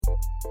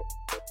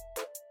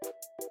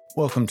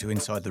Welcome to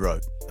Inside the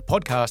Road, a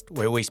podcast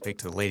where we speak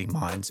to the leading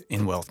minds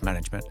in wealth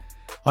management.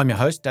 I'm your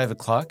host, David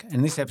Clark, and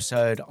in this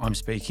episode I'm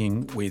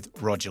speaking with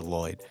Roger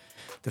Lloyd,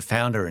 the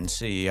founder and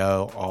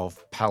CEO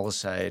of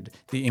Palisade,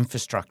 the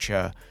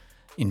Infrastructure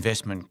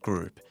Investment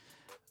Group.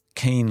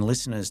 Keen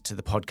listeners to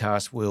the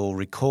podcast will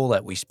recall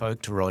that we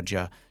spoke to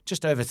Roger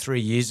just over 3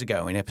 years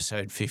ago in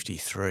episode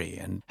 53,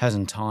 and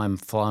hasn't time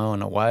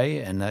flown away,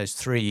 and those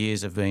 3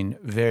 years have been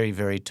very,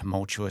 very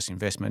tumultuous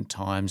investment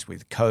times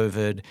with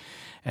COVID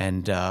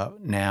and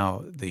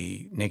now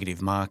the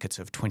negative markets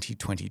of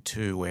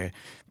 2022 where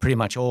pretty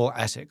much all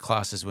asset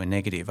classes were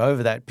negative.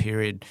 Over that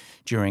period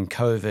during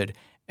COVID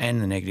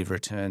and the negative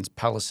returns,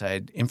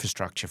 Palisade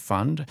Infrastructure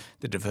Fund,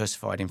 the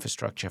diversified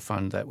infrastructure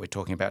fund that we're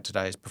talking about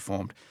today, has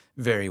performed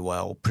very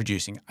well,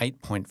 producing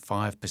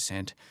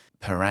 8.5%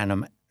 per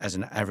annum as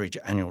an average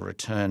annual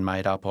return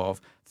made up of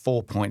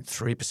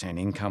 4.3%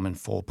 income and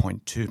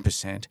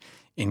 4.2%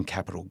 in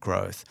capital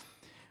growth.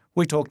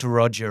 We talked to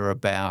Roger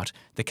about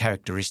the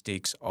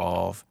characteristics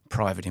of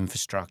private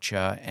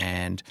infrastructure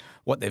and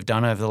what they've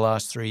done over the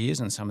last 3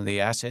 years and some of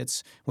the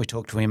assets. We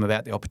talked to him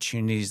about the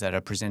opportunities that are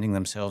presenting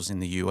themselves in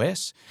the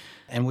US.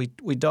 And we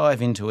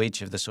dive into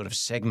each of the sort of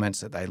segments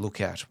that they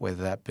look at,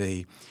 whether that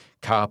be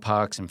car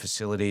parks and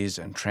facilities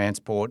and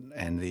transport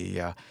and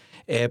the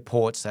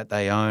airports that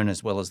they own,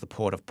 as well as the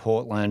Port of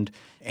Portland,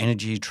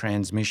 energy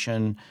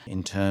transmission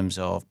in terms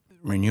of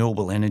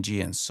renewable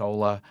energy and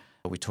solar.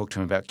 We talked to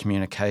him about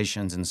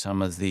communications and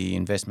some of the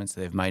investments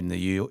they've made in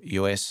the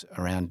US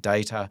around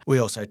data. We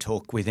also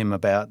talked with him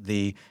about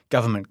the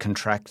government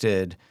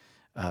contracted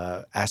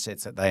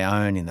assets that they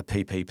own in the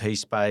PPP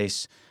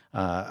space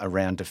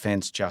around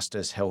defence,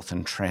 justice, health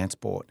and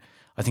transport.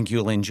 I think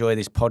you'll enjoy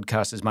this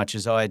podcast as much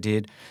as I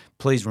did.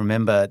 Please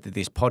remember that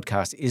this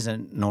podcast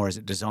isn't, nor is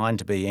it designed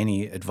to be,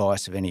 any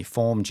advice of any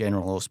form,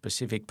 general or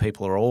specific.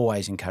 People are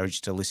always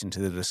encouraged to listen to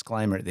the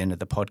disclaimer at the end of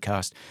the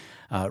podcast,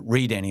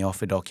 read any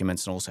offer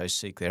documents and also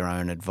seek their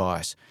own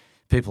advice.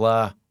 People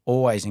are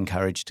always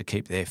encouraged to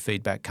keep their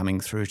feedback coming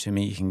through to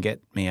me. You can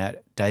get me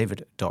at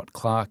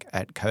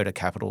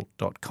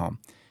david.clark@codacapital.com.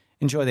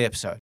 Enjoy the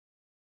episode.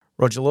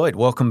 Roger Lloyd,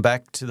 welcome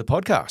back to the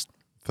podcast.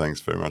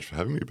 Thanks very much for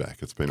having me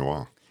back. It's been a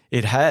while.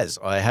 It has.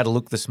 I had a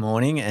look this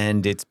morning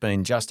and it's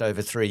been just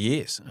over 3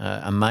 years.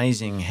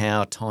 Amazing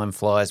how time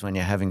flies when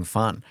you're having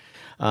fun.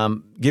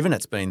 Given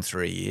it's been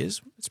 3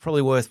 years, it's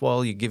probably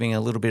worthwhile you giving a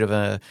little bit of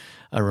a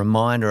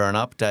reminder or an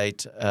update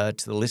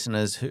to the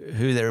listeners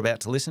who they're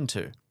about to listen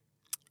to.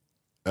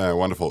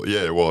 Wonderful.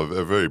 Yeah, well,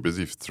 a very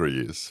busy 3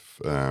 years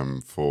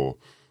for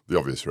the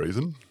obvious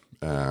reason,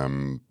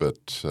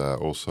 but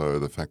also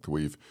the fact that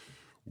we've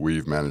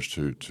managed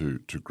to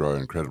grow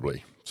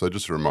incredibly. So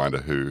just a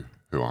reminder who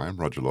I am,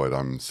 Roger Lloyd.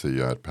 I'm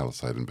CEO at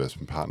Palisade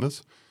Investment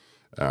Partners.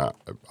 I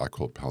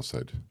call it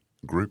Palisade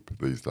Group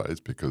these days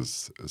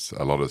because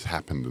a lot has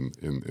happened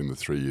in the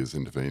 3 years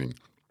intervening.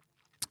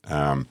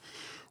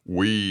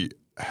 We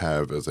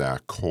have as our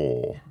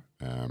core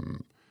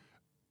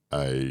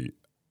a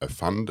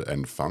fund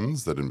and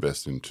funds that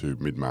invest into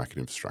mid-market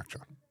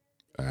infrastructure.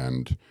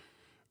 And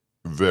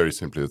very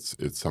simply, it's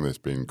something that's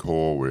been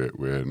core.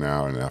 We're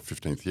now in our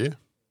 15th year,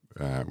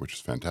 which is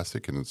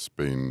fantastic, and it's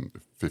been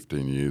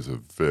 15 years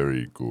of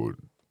very good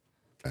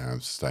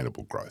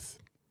sustainable growth.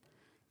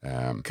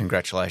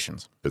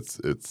 Congratulations!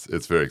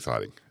 It's very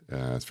exciting.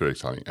 It's very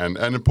exciting, and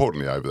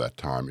importantly, over that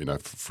time,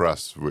 for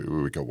us,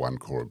 we got one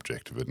core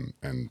objective,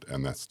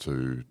 and that's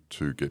to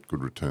get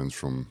good returns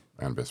from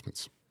our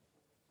investments.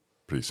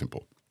 Pretty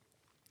simple,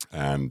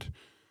 and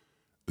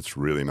it's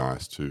really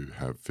nice to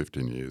have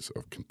 15 years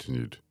of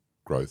continued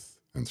growth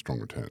and strong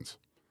returns,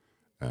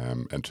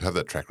 and to have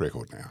that track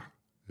record now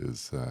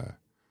is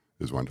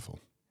wonderful.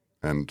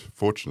 And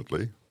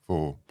fortunately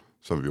for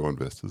some of your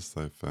investors,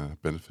 they've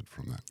benefited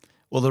from that.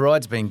 Well, the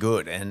ride's been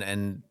good,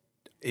 and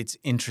it's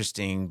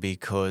interesting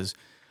because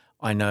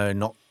I know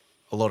not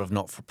a lot of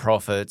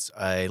not-for-profits,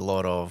 a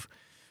lot of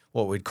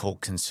what we'd call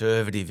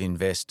conservative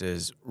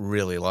investors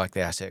really like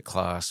the asset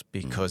class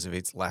because of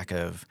its lack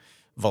of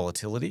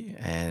volatility,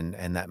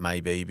 and that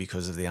may be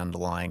because of the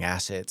underlying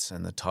assets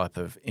and the type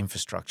of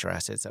infrastructure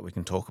assets that we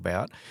can talk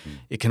about.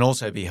 It can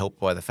also be helped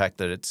by the fact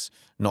that it's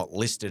not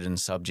listed and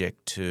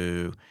subject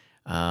to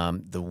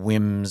the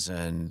whims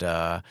and,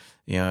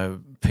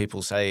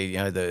 people say,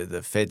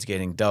 the Fed's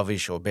getting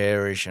dovish or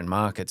bearish and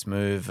markets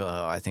move.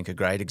 I think a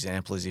great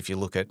example is if you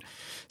look at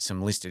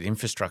some listed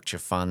infrastructure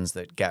funds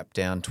that gapped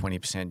down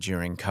 20%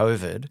 during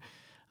COVID,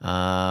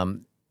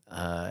 and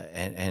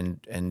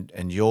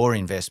your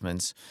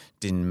investments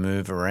didn't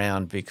move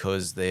around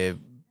because they're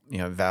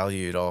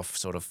valued off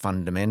sort of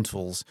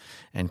fundamentals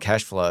and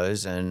cash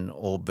flows, and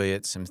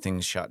albeit some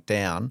things shut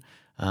down,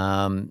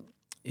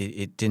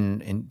 it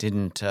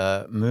didn't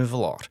move a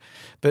lot.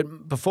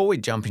 But before we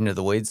jump into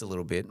the weeds a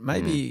little bit,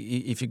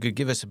 maybe if you could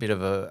give us a bit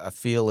of a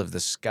feel of the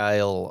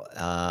scale.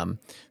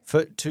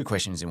 For two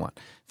questions in one.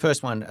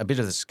 First one, a bit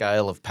of the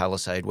scale of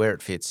Palisade, where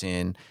it fits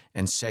in,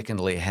 and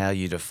secondly, how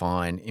you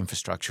define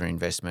infrastructure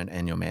investment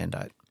and your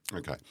mandate.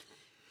 Okay.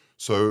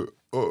 So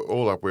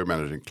all up, we're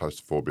managing close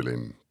to $4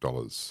 billion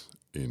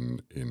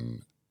in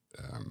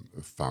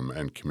FUM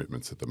and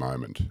commitments at the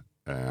moment.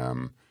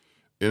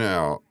 In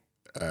our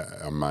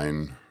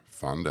main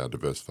fund, our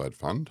diversified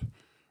fund,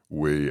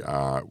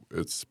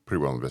 it's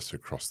pretty well invested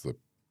across the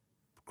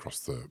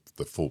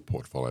full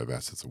portfolio of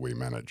assets that we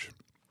manage.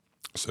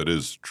 So it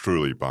is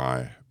truly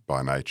by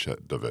nature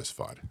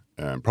diversified,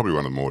 and probably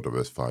one of the more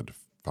diversified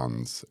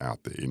funds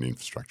out there in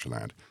infrastructure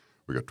land.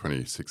 We've got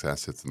 26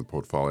 assets in the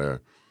portfolio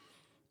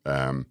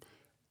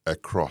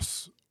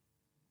across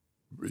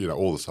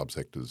all the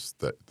subsectors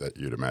that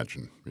you'd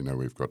imagine.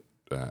 We've got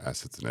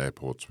assets in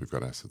airports, we've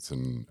got assets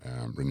in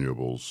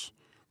renewables,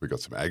 we've got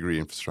some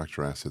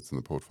agri-infrastructure assets in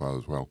the portfolio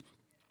as well.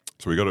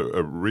 So we've got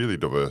a really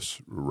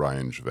diverse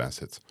range of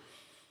assets.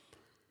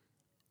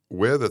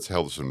 Where that's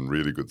held us in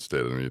really good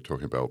stead, and you're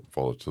talking about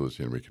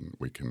volatility, and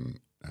we can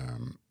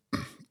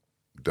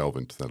delve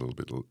into that a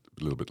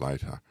little bit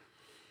later.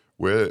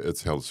 Where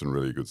it's held us in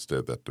really good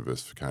stead, that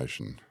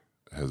diversification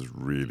has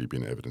really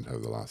been evident over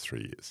the last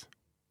 3 years.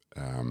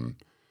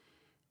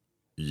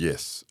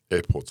 Yes,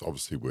 airports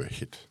obviously were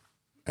hit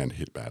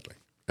badly,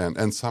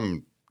 and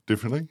some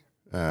differently.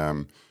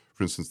 For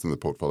instance, in the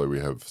portfolio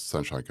we have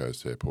Sunshine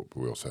Coast Airport,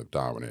 but we also have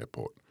Darwin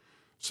Airport.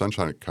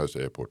 Sunshine Coast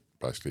Airport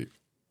basically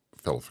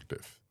fell off a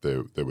cliff.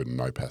 There were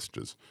no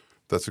passengers.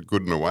 That's a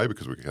good in a way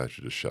because we could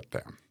actually just shut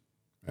down.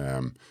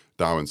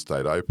 Darwin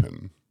stayed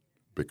open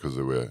because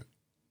there were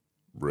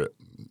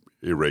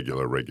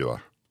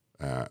regular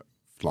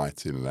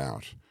flights in and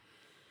out.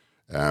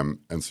 And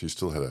so you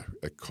still had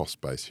a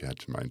cost base you had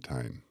to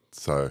maintain.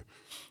 So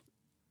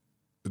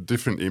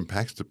different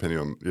impacts depending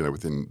on,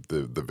 within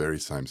the very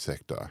same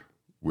sector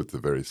with the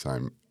very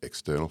same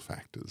external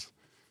factors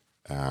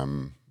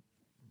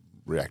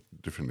react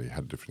differently,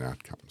 had different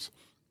outcomes.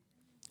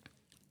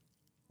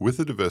 With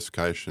the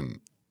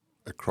diversification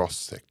across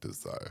sectors,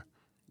 though,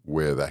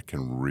 where that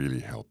can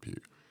really help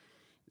you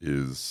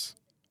is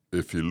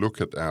if you look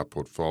at our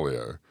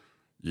portfolio,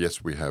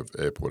 yes, we have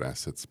airport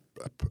assets,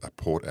 a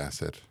port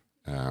asset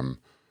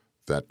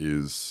that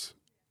is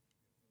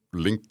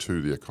linked to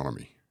the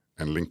economy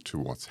and linked to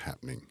what's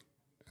happening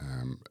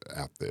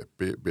out there,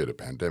 be it a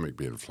pandemic,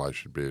 be it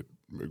inflation, be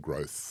it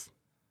growth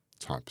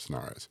type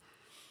scenarios.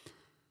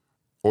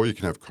 Or you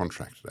can have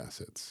contracted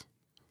assets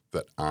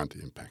that aren't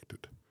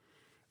impacted.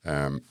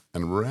 And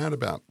around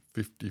about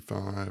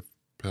 55,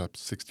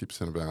 perhaps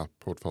 60% of our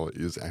portfolio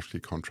is actually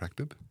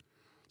contracted.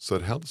 So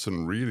it helps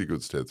in really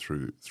good stead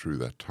through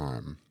that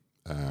time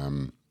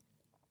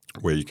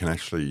where you can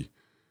actually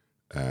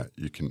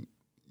you can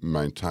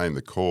maintain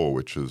the core,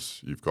 which is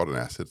you've got an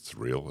asset, it's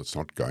real, it's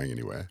not going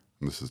anywhere.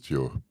 And this is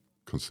your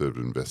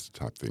conservative investor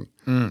type thing.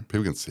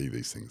 People can see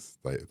these things.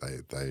 They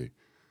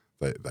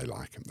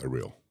like them. They're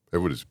real.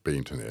 Everybody's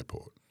been to an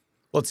airport.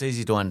 Well, it's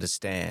easy to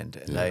understand.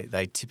 Yeah.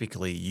 They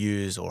typically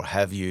use or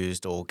have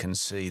used or can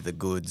see the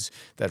goods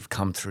that have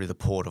come through the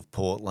port of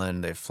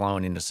Portland. They've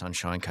flown into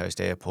Sunshine Coast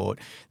Airport.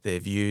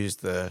 They've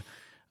used the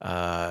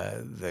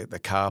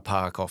car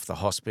park off the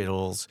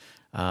hospitals.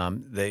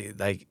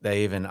 They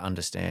even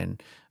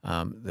understand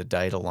the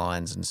data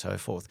lines and so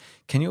forth.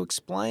 Can you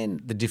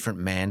explain the different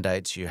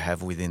mandates you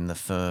have within the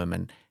firm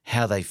and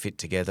how they fit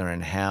together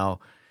and how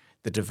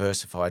the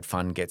diversified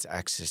fund gets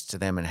access to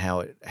them and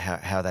how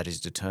that is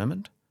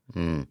determined?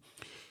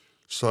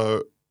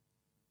 So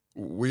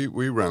we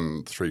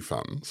run 3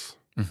 funds,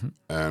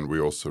 and we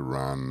also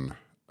run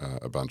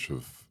a bunch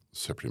of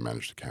separately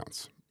managed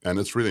accounts. And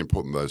it's really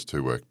important those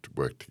two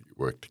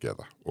work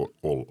together,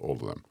 all of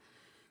them,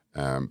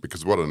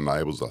 because what it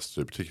enables us to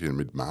do, particularly in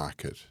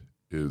mid-market,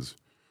 is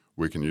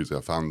we can use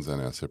our funds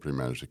and our separately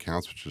managed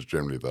accounts, which is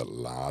generally the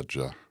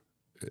larger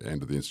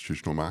end of the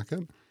institutional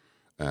market,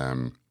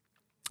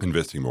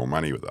 investing more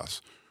money with us.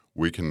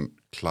 We can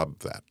club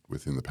that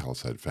within the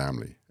Palisade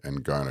family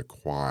and go and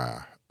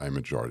acquire a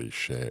majority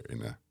share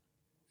in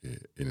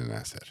an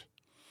asset,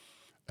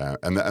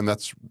 and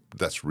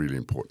that's really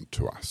important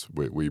to us.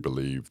 We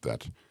believe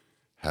that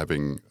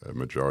having a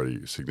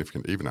majority,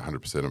 significant, even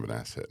 100% of an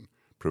asset,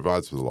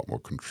 provides us a lot more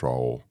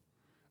control,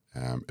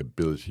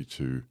 ability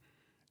to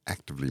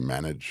actively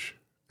manage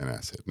an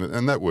asset,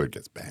 and that word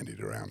gets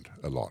bandied around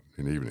a lot.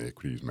 And even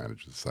equities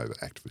managers say they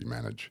actively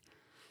manage.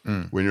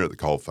 When you're at the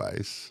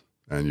coalface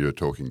and you're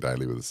talking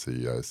daily with the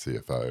CEO,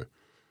 CFO,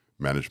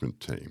 management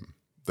team,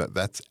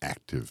 that's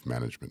active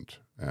management,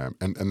 and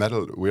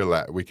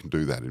we can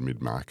do that in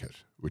mid-market,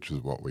 which is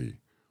what we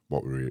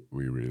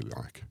really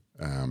like.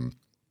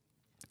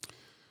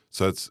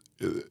 So it's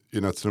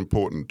it's an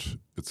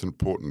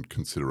important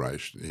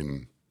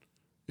consideration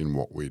in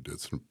what we do.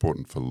 It's an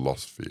important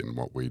philosophy in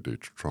what we do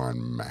to try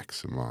and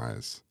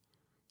maximise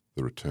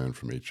the return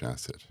from each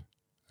asset.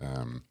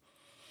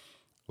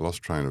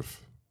 Lost train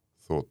of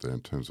thought there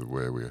in terms of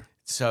where we're.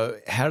 So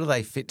how do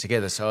they fit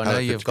together? So I know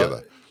you've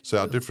got. So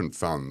our different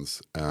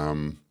funds,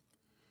 our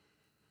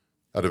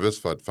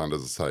diversified fund,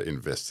 as I say,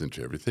 invests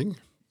into everything,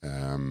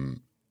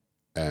 and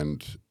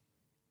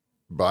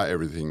by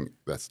everything,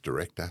 that's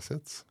direct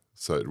assets.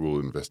 So it will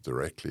invest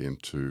directly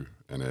into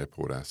an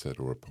airport asset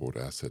or a port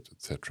asset,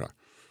 etc.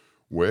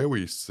 Where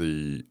we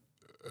see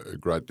a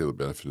great deal of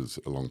benefit is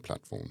along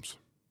platforms.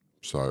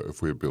 So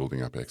if we're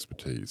building up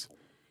expertise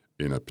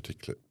in a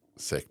particular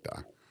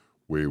sector,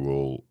 we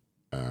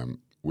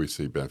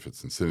see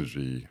benefits in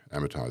synergy,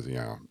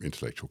 amortizing our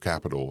intellectual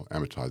capital,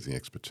 amortizing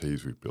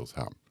expertise we've built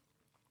up.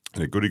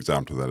 And a good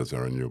example of that is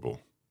our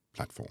renewable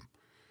platform.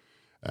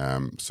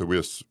 So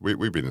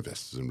we've been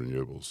investors in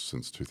renewables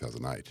since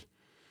 2008.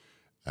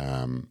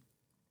 And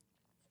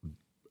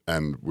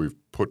we've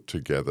put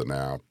together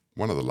now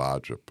one of the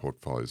larger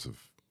portfolios of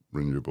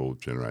renewable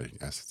generating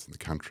assets in the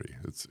country.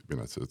 It's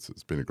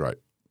been a great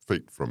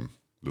feat from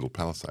little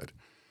Palisade.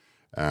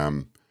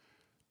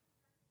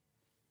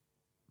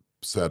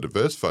 So our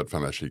diversified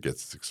fund actually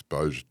gets its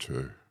exposure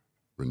to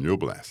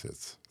renewable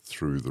assets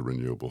through the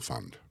renewable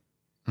fund,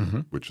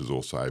 which is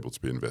also able to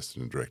be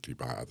invested in directly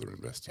by other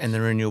investors. And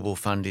the renewable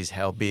fund is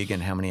how big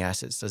and how many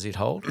assets does it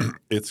hold?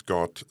 It's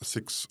got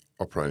 6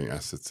 operating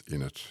assets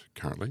in it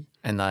currently.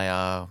 And they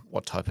are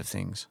what type of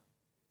things?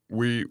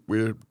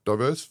 We're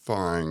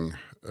diversifying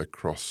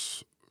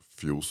across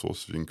fuel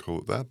sources, you can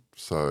call it that.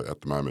 So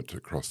at the moment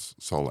across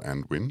solar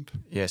and wind.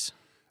 Yes.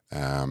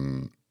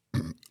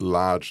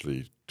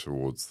 Largely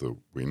towards the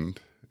wind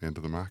end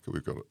of the market.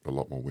 We've got a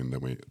lot more wind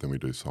than we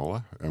do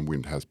solar, and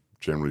wind has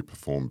generally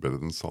performed better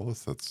than solar.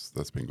 So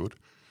that's been good.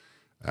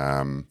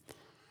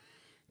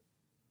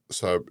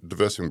 So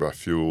diversifying by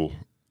fuel,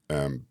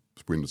 wind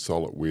and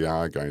solar, we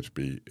are going to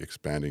be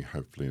expanding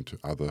hopefully into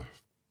other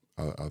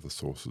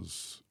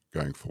sources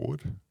going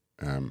forward,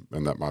 and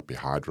that might be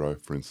hydro,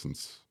 for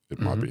instance. It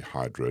might be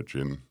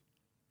hydrogen.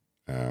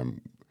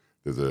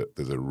 There's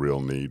a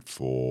real need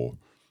for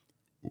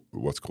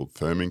what's called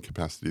firming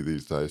capacity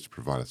these days to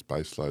provide us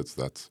base loads.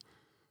 That's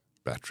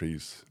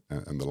batteries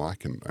and the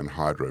like, and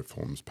hydro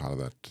forms part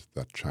of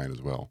that chain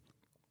as well.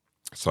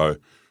 So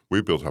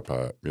we built up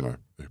a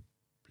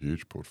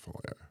huge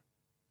portfolio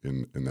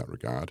in that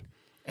regard.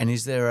 And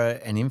is there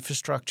an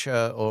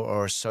infrastructure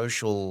or a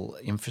social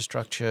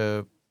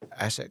infrastructure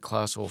asset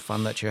class or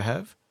fund that you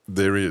have?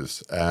 There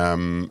is.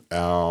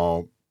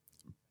 Our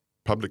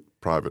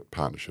public-private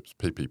partnerships,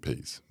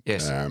 PPPs.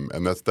 Yes.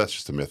 And that's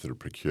just a method of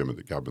procurement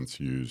that governments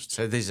used.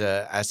 So these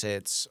are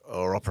assets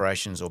or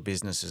operations or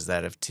businesses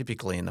that have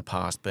typically in the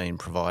past been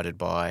provided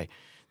by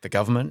the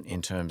government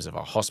in terms of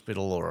a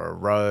hospital or a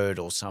road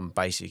or some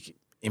basic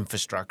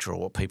infrastructure, or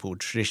what people would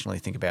traditionally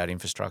think about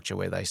infrastructure,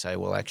 where they say,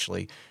 well,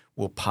 actually,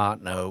 we'll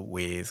partner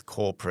with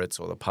corporates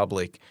or the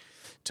public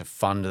to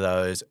fund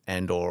those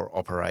and or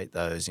operate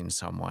those in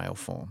some way or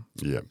form.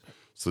 Yeah.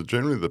 So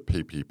generally the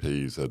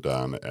PPPs are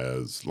done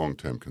as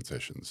long-term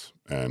concessions.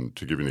 And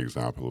to give you an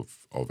example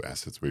of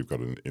assets we've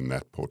got in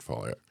that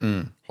portfolio,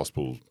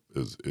 hospital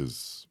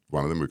is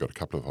one of them. We've got a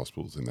couple of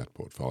hospitals in that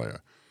portfolio.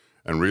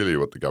 And really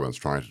what the government's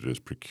trying to do is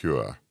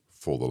procure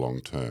for the long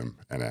term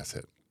an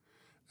asset.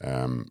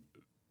 And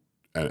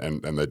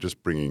they're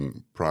just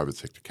bringing private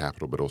sector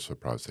capital but also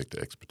private sector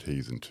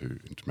expertise into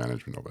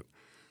management of it.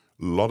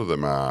 A lot of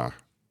them are,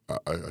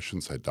 I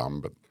shouldn't say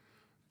dumb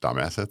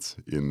assets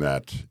in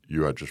that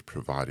you are just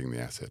providing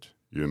the asset.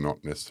 You're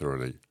not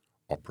necessarily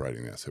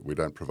operating the asset. We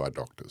don't provide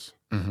doctors.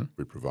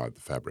 We provide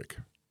the fabric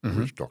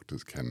which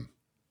doctors can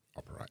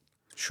operate.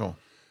 Sure.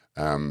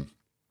 And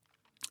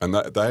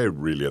they're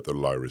really at the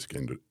low risk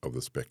end of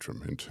the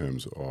spectrum in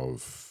terms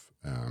of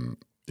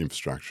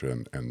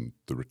infrastructure and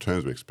the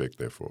returns we expect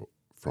therefore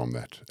from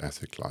that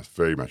asset class.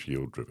 Very much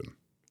yield driven,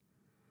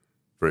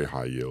 very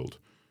high yield,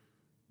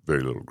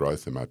 very little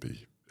growth. There might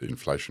be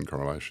inflation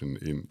correlation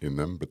in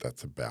them, but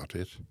that's about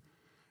it.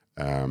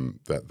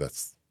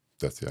 That's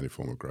the only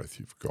form of growth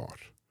you've got.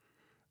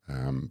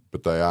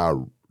 But they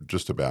are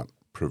just about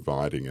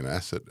providing an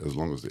asset. As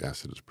long as the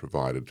asset is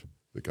provided,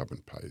 the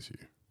government pays you.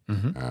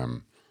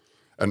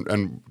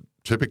 And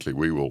typically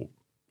we will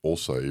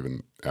also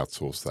even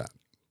outsource that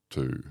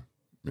to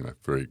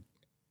very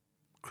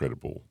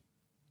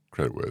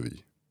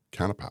creditworthy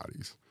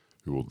counterparties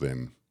who will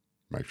then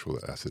make sure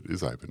that asset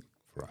is open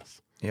for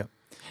us. Yeah.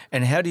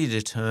 And how do you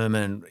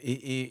determine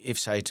if,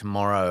 say,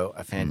 tomorrow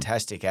a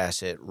fantastic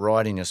asset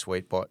right in your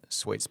sweet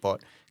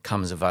spot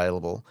comes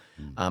available,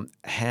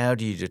 how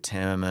do you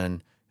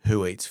determine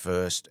who eats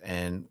first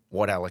and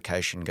what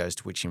allocation goes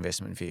to which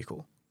investment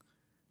vehicle?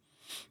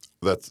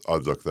 That's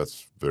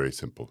very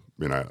simple.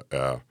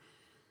 If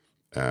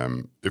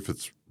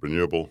it's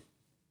renewable,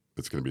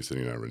 it's going to be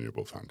sitting in a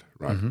renewable fund,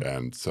 right?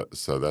 And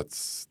so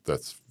that's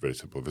very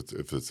simple.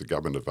 If it's a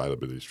government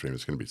availability stream,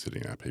 it's going to be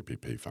sitting in our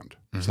PPP fund,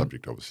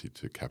 subject obviously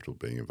to capital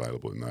being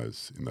available in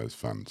those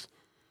funds.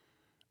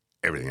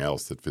 Everything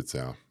else that fits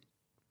our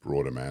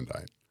broader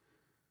mandate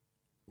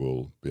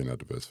will be in our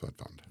diversified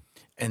fund.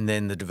 And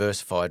then the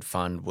diversified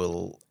fund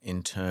will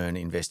in turn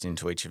invest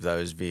into each of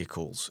those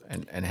vehicles.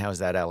 And how is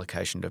that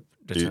allocation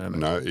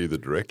determined? Either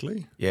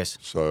directly. Yes.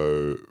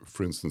 So,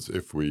 for instance,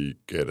 if we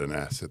get an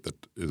asset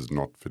that is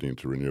not fitting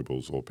into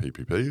renewables or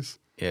PPPs,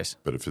 yes,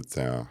 but if it's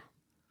our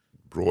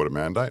broader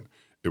mandate,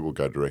 it will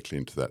go directly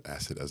into that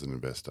asset as an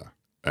investor.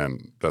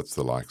 And that's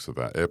the likes of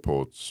our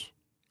airports,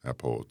 our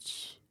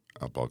ports,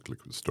 our bulk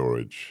liquid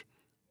storage,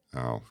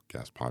 our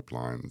gas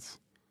pipelines,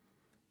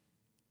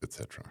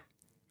 etc.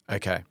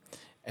 Okay.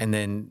 And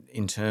then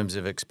in terms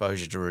of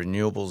exposure to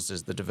renewables,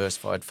 does the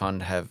diversified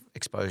fund have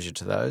exposure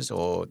to those,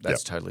 or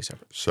that's totally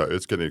separate? So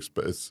it's getting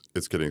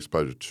it's getting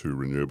exposure to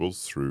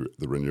renewables through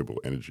the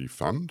Renewable Energy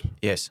Fund.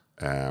 Yes.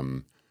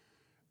 And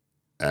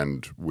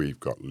we've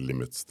got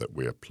limits that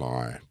we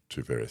apply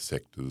to various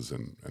sectors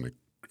and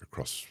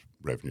across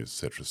revenues,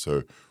 etc.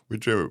 So we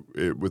do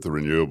with the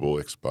renewable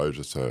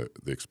exposure, so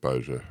the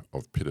exposure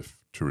of PITF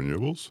to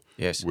renewables,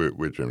 Yes.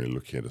 we're generally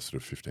looking at a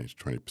sort of 15 to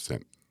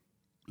 20%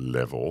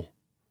 level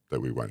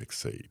that we won't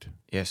exceed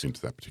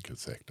into that particular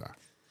sector.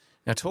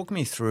 Now, talk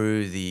me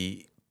through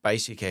the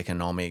basic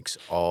economics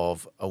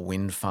of a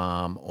wind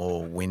farm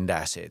or wind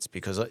assets,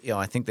 because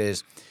I think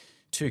there's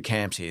two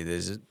camps here.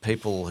 There's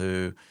people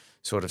who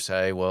sort of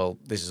say, well,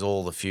 this is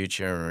all the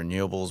future and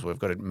renewables, we've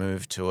got to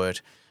move to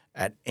it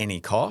at any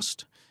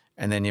cost.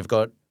 And then you've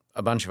got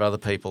a bunch of other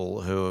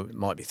people who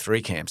might be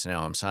three camps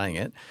now, I'm saying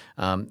it,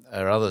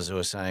 are others who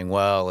are saying,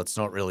 well, it's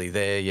not really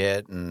there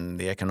yet and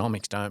the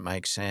economics don't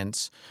make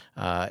sense,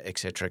 et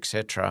cetera, et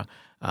cetera.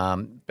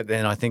 But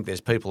then I think there's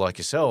people like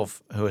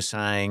yourself who are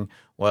saying,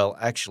 well,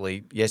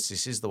 actually, yes,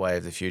 this is the way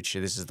of the future.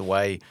 This is the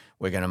way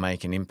we're going to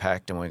make an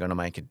impact and we're going to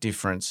make a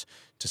difference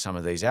to some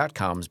of these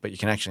outcomes, but you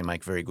can actually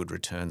make very good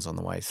returns on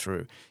the way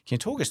through. Can you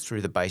talk us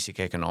through the basic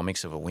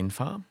economics of a wind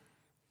farm?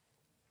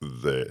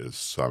 There is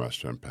so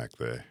much to unpack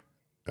there.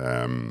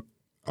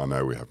 I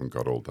know we haven't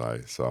got all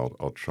day, so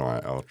I'll try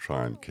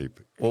and keep.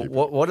 Well,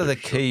 what are the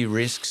key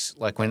risks?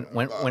 Like when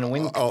a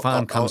wind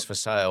farm comes for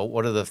sale,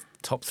 what are the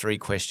top three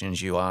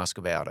questions you ask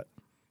about it?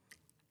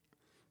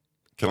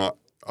 Can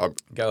I?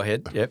 Go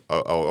ahead. Yep.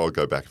 I'll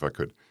go back if I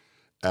could.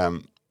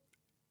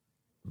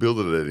 Build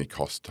it at any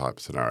cost type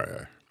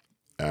scenario.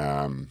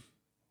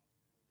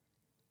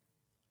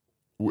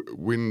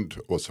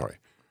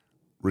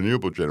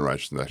 Renewable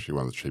generation is actually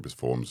one of the cheapest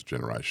forms of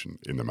generation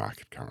in the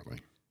market currently.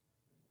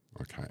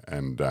 Okay,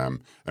 and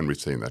we've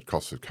seen that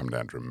costs have come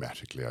down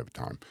dramatically over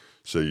time.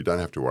 So you don't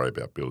have to worry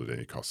about building at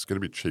any cost. It's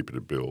going to be cheaper to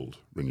build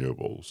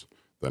renewables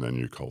than a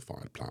new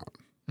coal-fired plant.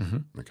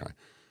 Mm-hmm. Okay.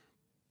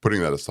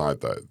 Putting that aside,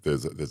 though,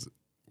 there's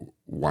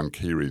one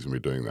key reason we're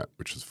doing that,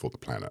 which is for the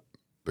planet.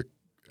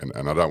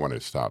 And I don't want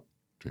to start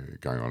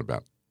going on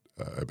about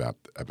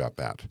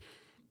that,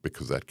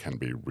 because that can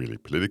be really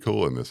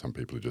political, and there's some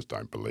people who just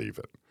don't believe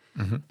it.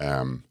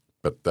 Mm-hmm.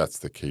 But that's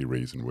the key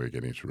reason we're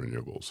getting into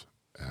renewables.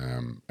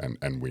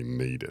 And we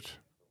need it.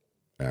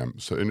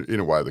 So in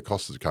a way, the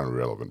cost is kind of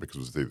irrelevant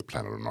because it's either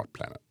planet or not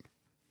planet,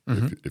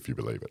 mm-hmm. if you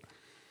believe it.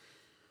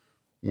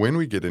 When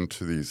we get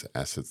into these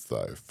assets,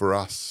 though, for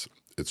us,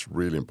 it's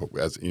really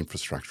important, as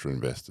infrastructure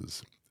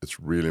investors, it's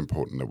really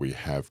important that we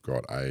have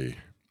got a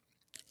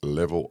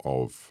level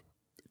of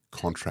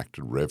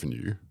contracted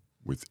revenue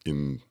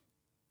within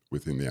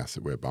the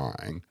asset we're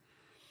buying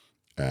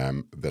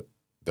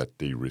that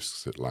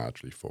de-risks it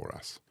largely for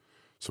us.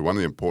 So one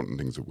of the important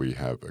things that we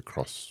have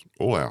across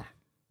all our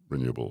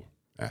renewable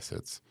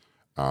assets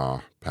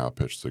are power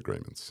purchase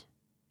agreements.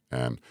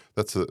 And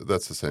that's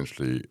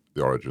essentially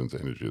the Origins,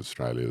 Energy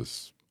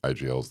Australia's,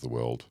 AGL's the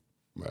world,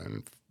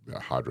 and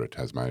Hydro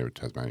Tasmania,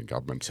 Tasmanian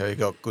government. So you've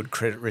got good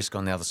credit risk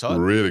on the other side?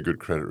 Really good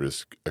credit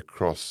risk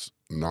across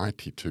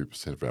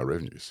 92% of our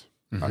revenues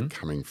mm-hmm. are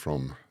coming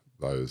from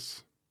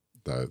those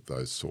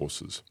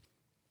sources.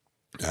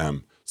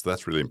 So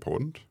that's really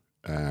important.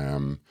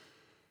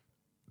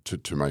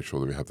 To make sure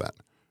that we have that.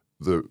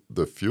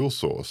 The fuel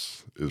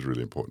source is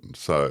really important.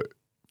 So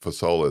for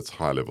solar, it's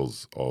high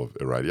levels of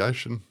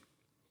irradiation.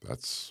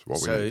 That's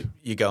what we need. So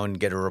you go and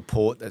get a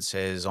report that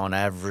says on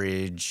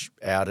average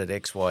out at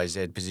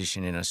XYZ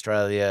position in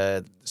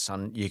Australia,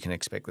 you can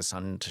expect the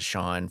sun to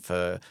shine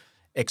for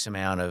X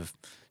amount of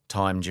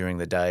time during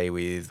the day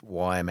with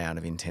Y amount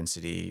of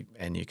intensity,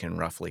 and you can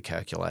roughly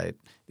calculate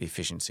the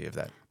efficiency of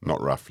that.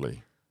 Not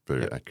roughly,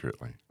 very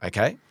accurately.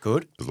 Okay,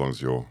 good. As long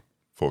as your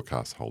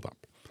forecasts hold up.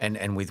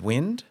 And with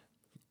wind?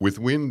 With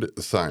wind,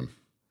 the same.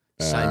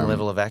 Same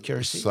level of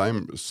accuracy?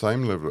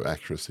 Same level of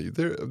accuracy.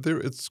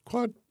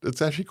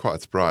 It's actually quite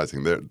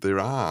surprising. There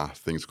are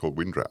things called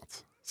wind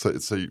droughts.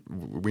 So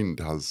wind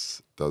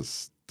does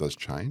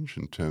change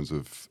in terms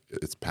of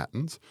its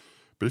patterns.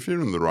 But if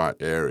you're in the right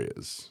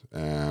areas,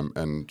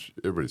 and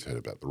everybody's heard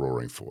about the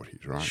Roaring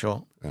Forties, right?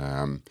 Sure.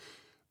 The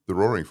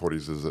Roaring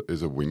Forties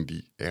is a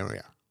windy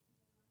area.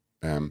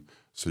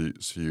 So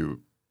you're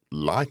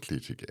likely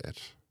to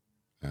get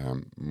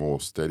more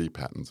steady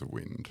patterns of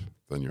wind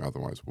than you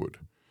otherwise would.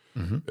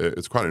 Mm-hmm.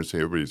 It's quite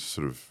interesting. Everybody's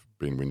sort of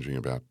been whinging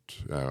about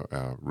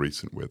our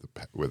recent weather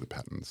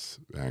patterns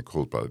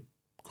caused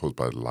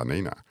by La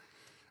Nina.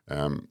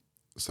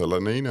 So La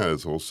Nina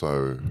is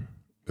also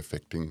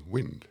affecting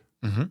wind.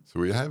 Mm-hmm. So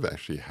we have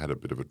actually had a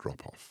bit of a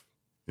drop-off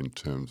in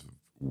terms of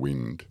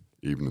wind,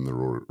 even in the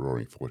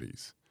Roaring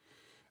Forties.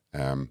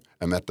 And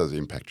that does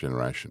impact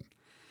generation.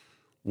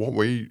 What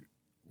we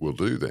will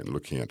do then,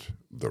 looking at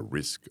the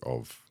risk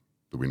of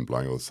the wind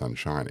blowing or the sun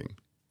shining,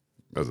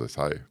 as I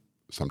say,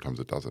 sometimes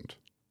it doesn't,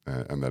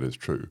 and that is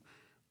true.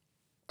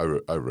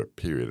 Over a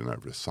period and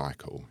over a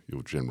cycle,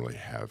 you'll generally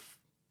have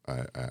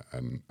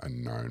a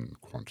known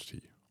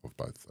quantity of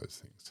both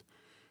those things.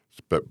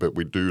 But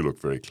we do look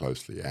very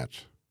closely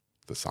at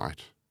the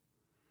site.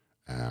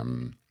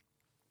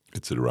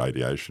 It's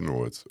irradiation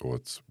or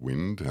it's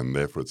wind, and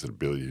therefore its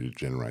ability to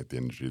generate the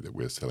energy that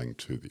we're selling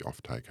to the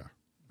off-taker.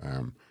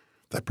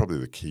 They're probably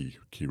the key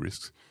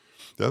risks.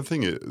 The other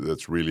thing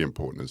that's really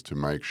important is to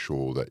make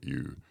sure that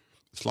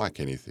it's like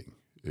anything.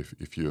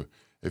 If you're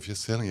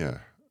selling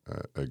a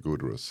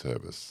good or a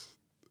service,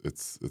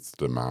 it's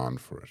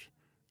demand for it,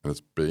 and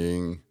it's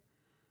being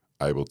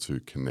able to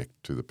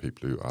connect to the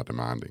people who are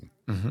demanding.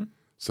 Mm-hmm.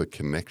 So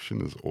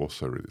connection is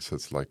also really, so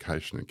it's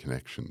location and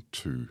connection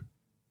to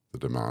the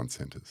demand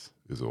centres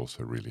is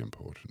also really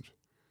important.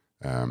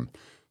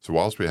 So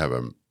whilst we have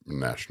a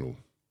national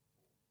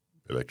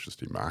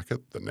electricity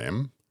market, the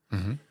NEM,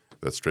 mm-hmm.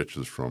 that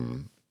stretches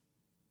from,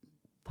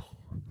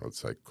 I'd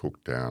say,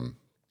 Cook down,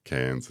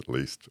 Cairns at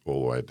least,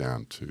 all the way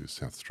down to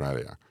South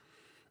Australia,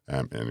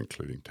 and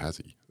including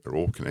Tassie. They're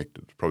all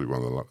connected, probably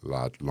one of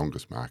the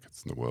longest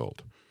markets in the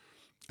world.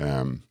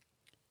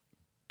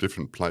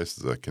 Different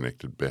places are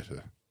connected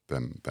better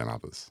than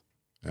others.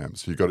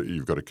 So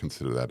you've got to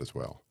consider that as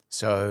well.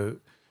 So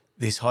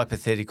this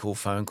hypothetical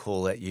phone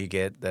call that you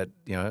get that,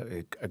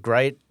 a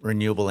great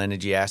renewable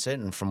energy asset,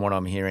 and from what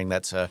I'm hearing,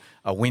 that's a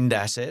wind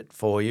asset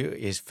for you,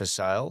 is for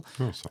sale.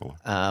 Or solar.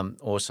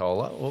 Or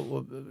solar.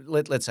 Or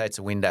let's say it's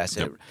a wind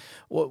asset. Yep.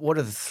 What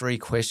are the three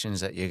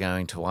questions that you're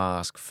going to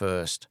ask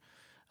first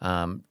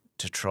to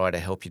try to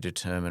help you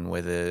determine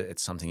whether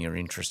it's something you're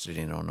interested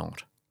in or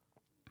not?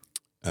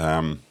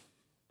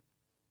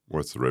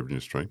 What's the revenue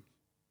stream?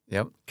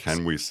 Yep.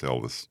 Can we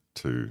sell this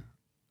to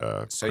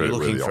so you're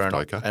looking for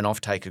off-taker? an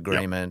off-take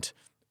agreement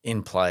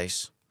in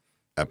place?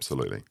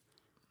 Absolutely.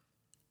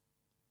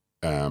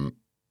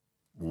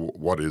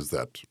 What is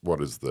that?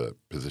 What is the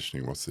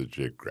positioning? What's the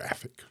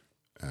geographic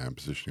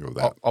positioning of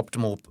that?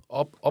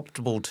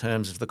 Optimal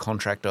terms of the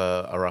contract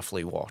are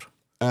roughly what?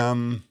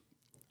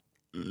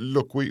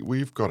 Look,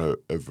 we've got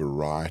a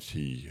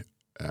variety.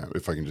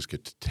 If I can just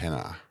get to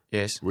tenor.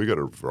 Yes. We've got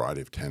a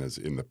variety of tenors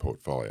in the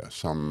portfolio.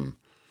 Some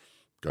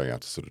going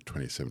out to sort of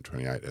 27,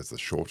 28 as the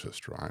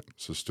shortest, right?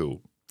 So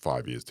still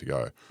 5 years to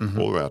go. Mm-hmm.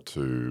 All the way out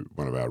to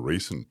one of our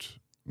recent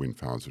wind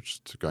farms, which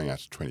is going out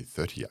to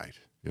 2038.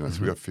 So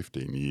we've got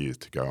 15 years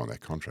to go on that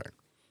contract.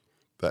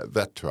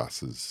 That to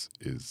us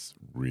is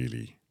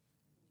really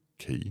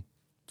key,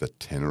 the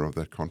tenor of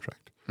that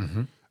contract.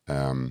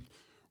 Mm-hmm.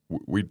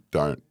 We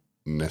don't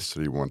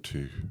necessarily want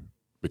to,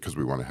 because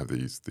we want to have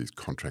these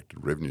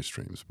contracted revenue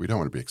streams, we don't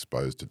want to be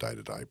exposed to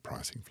day-to-day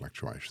pricing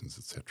fluctuations,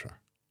 etc.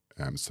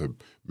 So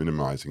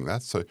minimising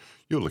that. So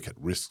you'll look at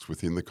risks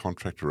within the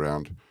contract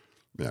around,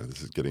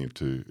 this is getting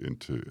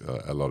into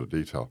a lot of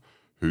detail,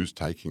 who's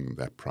taking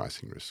that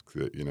pricing risk.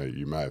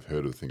 You may have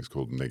heard of things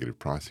called negative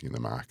pricing in the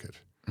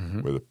market,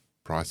 mm-hmm. where the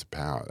price of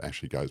power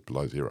actually goes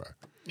below zero.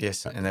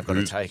 Yes, and they've got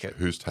to take it.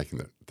 Who's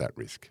taking that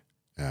risk?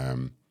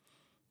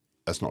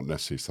 That's not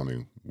necessarily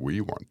something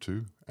we want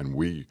to, and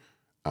we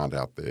aren't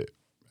out there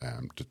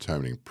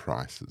determining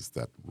prices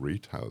that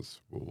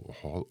retailers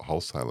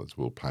wholesalers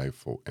will pay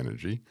for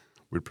energy.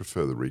 We'd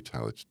prefer the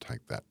retailer to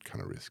take that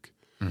kind of risk.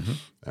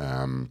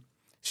 Mm-hmm.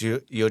 So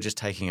you're just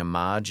taking a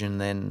margin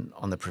then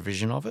on the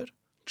provision of it?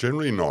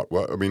 Generally not.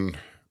 Well, I mean,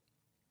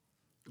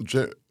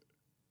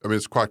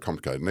 it's quite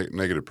complicated.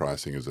 Negative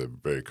pricing is a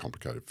very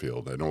complicated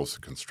field, and also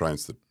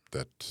constraints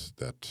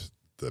that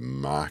the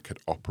market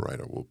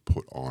operator will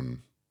put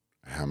on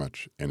how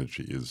much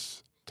energy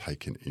is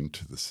taken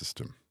into the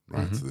system,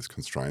 right? Mm-hmm. So there's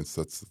constraints.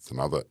 That's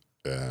another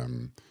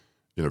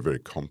very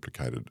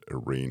complicated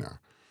arena.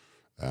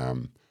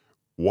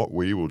 What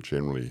we will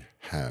generally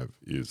have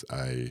is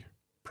a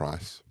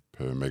price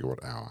per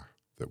megawatt hour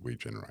that we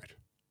generate.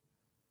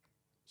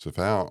 So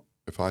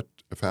if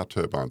our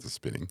turbines are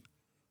spinning,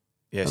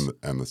 yes,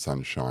 and the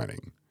sun's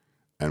shining,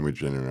 and we're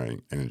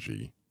generating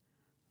energy,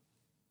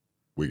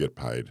 we get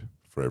paid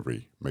for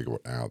every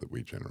megawatt hour that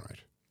we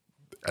generate,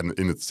 and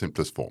in its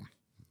simplest form.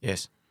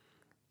 Yes.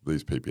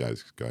 These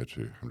PPAs go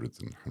to hundreds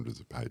and hundreds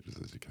of pages,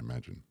 as you can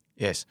imagine.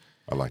 Yes.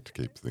 I like to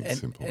keep things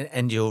simple.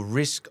 And your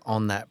risk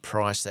on that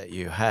price that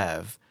you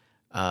have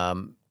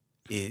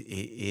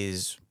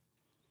is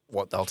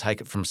what, they'll take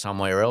it from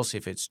somewhere else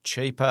if it's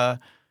cheaper?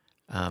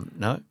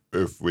 No?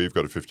 If we've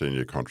got a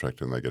 15-year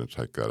contract and they're going to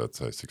take that at,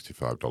 say,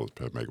 $65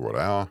 per megawatt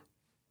hour,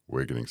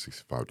 we're getting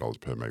 $65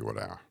 per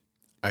megawatt hour.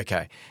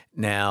 Okay.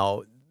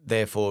 Now,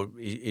 therefore,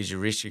 is your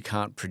risk you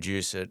can't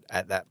produce it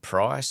at that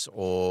price,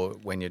 or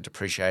when you're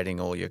depreciating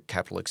all your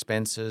capital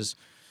expenses?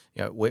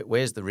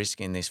 Where's the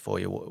risk in this for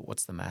you?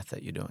 What's the math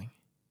that you're doing?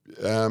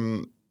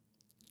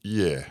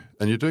 Yeah,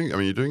 and you're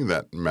doing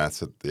that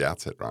maths at the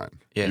outset, right?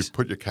 Yes. You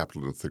put your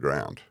capital into the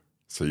ground,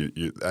 so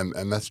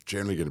and that's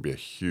generally going to be a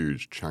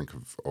huge chunk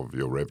of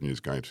your revenue is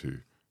going to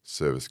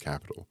service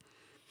capital.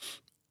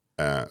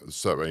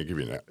 So when you give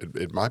you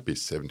it might be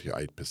 70 or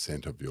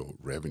 8% of your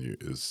revenue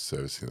is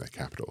servicing that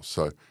capital.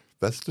 So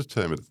that's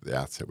determined at the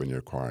outset when you're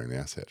acquiring the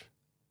asset.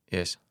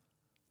 Yes.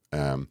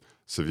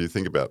 So if you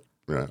think about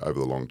over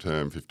the long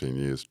term, 15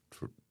 years,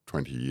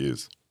 20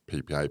 years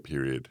PPA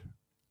period,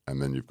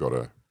 and then you've got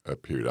a a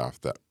period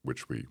after that,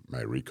 which we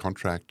may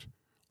recontract,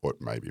 or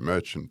it may be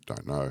merchant,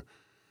 don't know.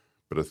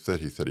 But a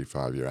 30,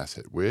 35-year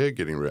asset, we're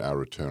getting our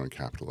return on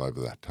capital over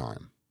that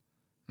time.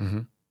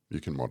 Mm-hmm. You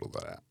can model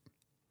that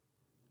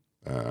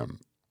out.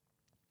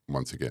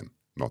 Once again,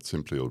 not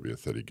simply it'll be a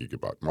 30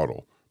 gigabyte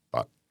model,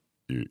 but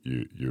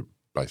you're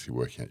basically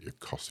working out your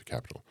cost of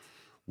capital.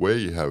 Where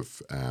you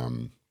have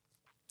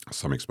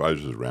some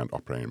exposures around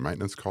operating and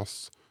maintenance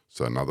costs,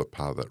 so another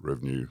part of that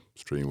revenue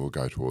stream will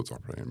go towards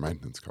operating and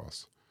maintenance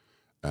costs.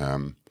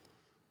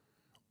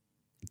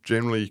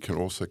 Generally, you can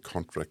also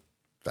contract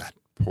that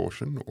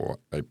portion or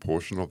a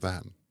portion of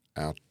that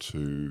out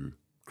to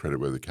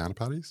creditworthy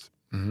counterparties.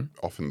 Mm-hmm.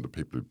 Often the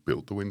people who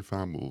built the wind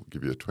farm will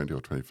give you a 20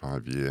 or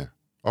 25-year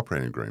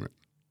operating agreement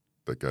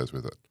that goes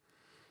with it.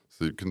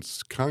 So you can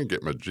kind of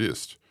get my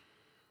gist.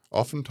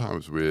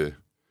 Oftentimes where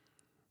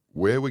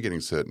we're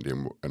getting certainty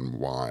and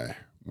why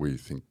we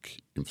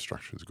think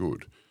infrastructure is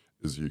good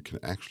is you can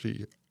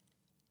actually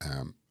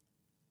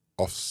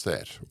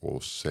offset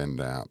or send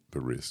out the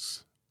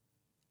risks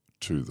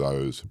to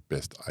those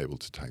best able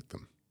to take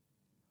them.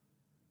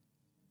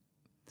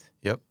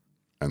 Yep.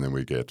 And then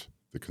we get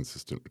the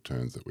consistent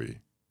returns that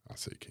we are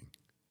seeking.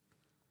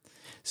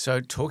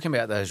 So talking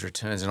about those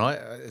returns, and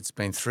it's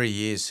been 3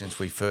 years since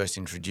we first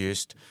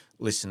introduced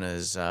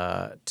listeners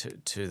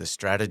to the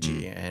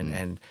strategy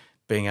and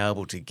being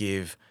able to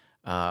give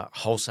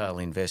wholesale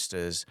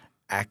investors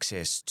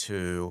access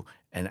to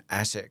an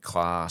asset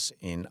class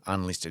in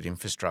unlisted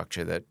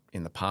infrastructure that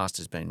in the past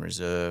has been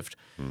reserved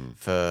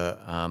for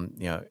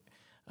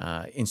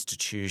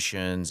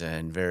institutions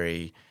and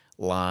very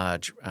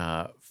large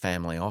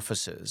family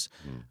offices.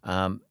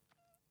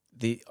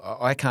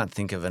 I can't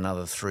think of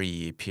another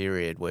 3-year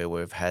period where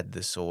we've had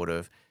the sort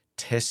of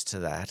test to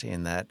that.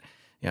 In that,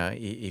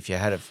 if you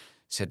had have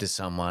said to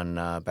someone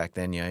back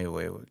then,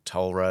 where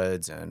toll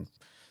roads and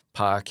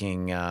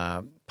parking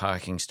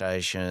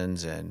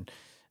stations and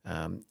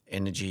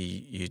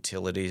energy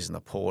utilities and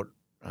the port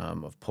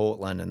of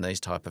Portland and these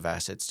type of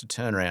assets, to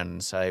turn around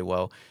and say,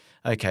 well,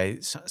 okay,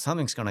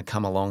 something's going to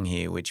come along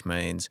here, which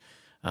means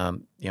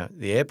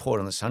the airport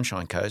on the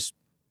Sunshine Coast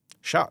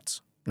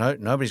shuts.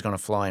 Nobody's going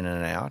to fly in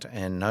and out,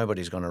 and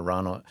nobody's going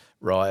to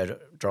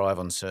drive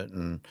on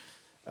certain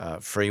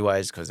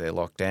freeways because they're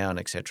locked down,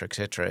 et cetera, et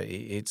cetera.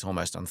 It's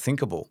almost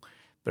unthinkable.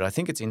 But I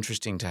think it's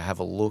interesting to have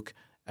a look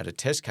at a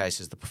test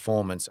case as the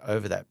performance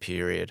over that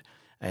period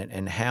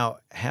and how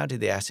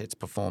did the assets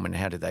perform and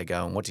how did they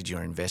go and what did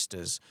your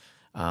investors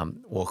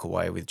walk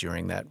away with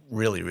during that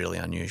really, really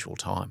unusual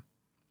time?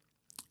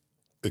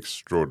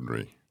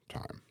 Extraordinary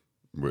time,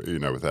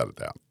 without a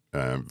doubt.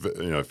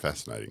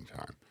 Fascinating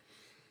time.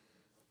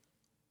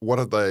 What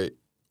have they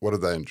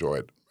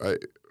enjoyed?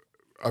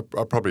 I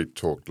probably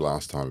talked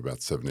last time about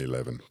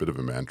 7-11, bit of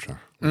a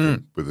mantra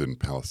within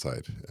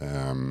Palisade,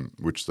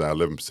 which is our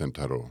 11%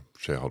 total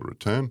shareholder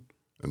return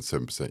and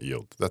 7%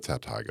 yield. That's our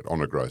target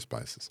on a gross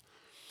basis.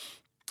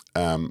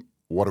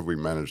 What have we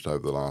managed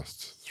over the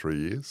last 3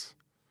 years?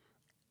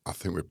 I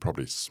think we're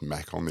probably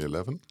smack on the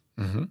 11.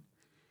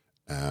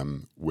 Mm-hmm.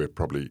 We're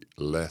probably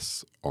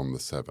less on the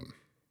 7.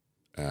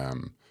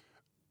 And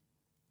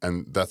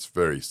that's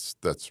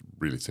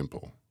really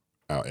simple.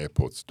 Our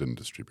airports didn't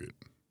distribute.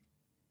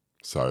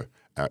 So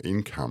our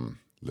income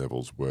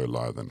levels were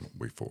lower than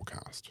we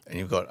forecast. And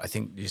you've got, I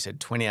think you said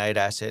 28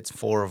 assets,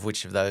 4 of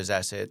which of those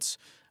assets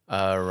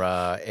are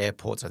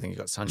airports. I think you've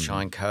got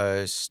Sunshine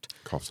Coast.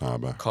 Coffs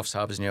Harbour. Coffs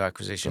Harbour's new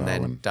acquisition,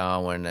 then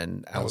Darwin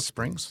and Alice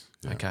Springs.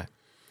 Yeah. Okay.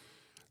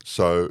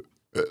 So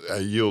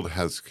our yield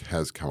has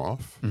come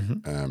off,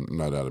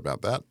 no doubt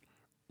about that.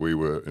 We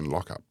were in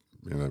lockup.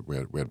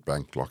 We had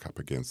bank lockup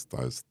against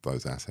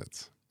those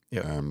assets.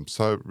 Yeah.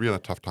 So really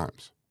tough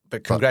times.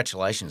 But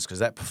congratulations, because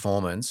that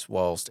performance,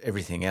 whilst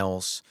everything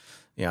else,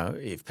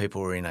 if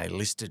people were in a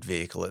listed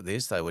vehicle at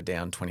this, they were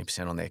down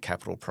 20% on their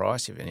capital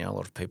price. A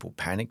lot of people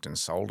panicked and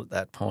sold at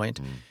that point.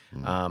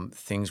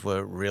 Things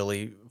were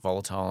really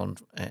volatile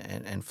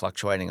and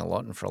fluctuating a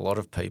lot. And for a lot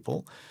of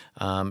people,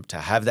 to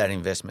have that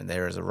investment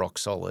there as a rock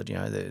solid,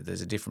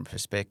 there's a different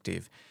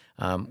perspective,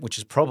 which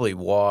is probably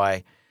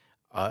why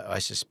I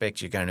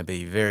suspect you're going to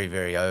be very,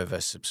 very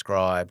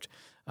oversubscribed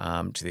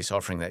to this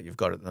offering that you've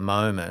got at the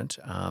moment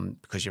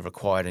because you've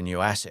acquired a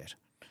new asset.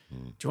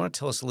 Do you want to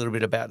tell us a little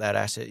bit about that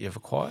asset you've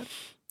acquired?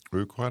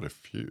 We acquired a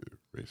few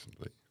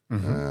recently.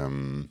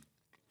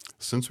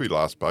 Since we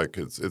last spoke,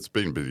 it's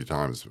been busy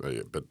times,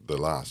 but the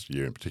last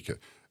year in particular,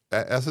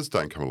 assets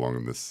don't come along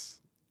in this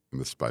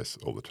space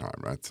all the time,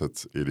 right? So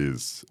it's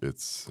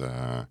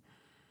a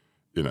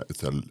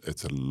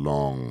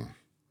long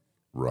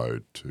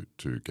road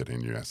to getting a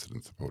new asset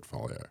into the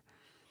portfolio.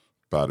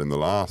 But in the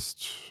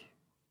last,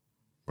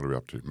 what are we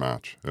up to?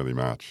 Early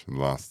March. In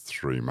the last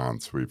 3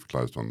 months, we've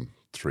closed on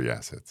 3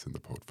 assets in the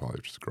portfolio,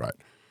 which is great.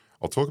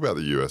 I'll talk about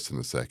the US in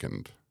a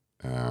second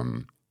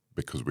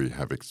because we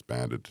have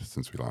expanded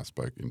since we last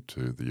spoke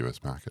into the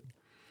US market.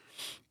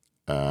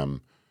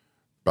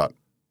 But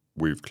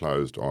we've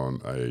closed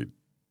on a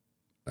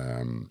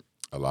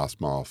last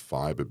mile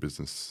fibre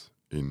business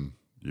in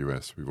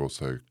US. We've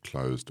also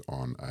closed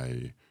on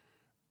a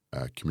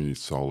community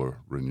solar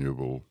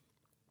renewable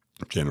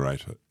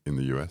generator in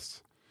the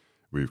US.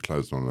 We've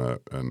closed on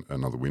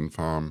another wind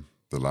farm,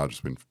 the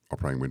largest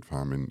operating wind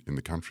farm in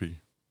the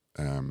country,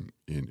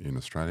 in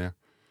Australia.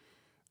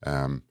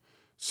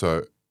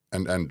 So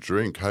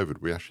during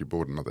COVID, we actually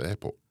bought another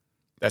airport.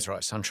 That's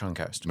right, Sunshine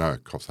Coast. No,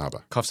 Coffs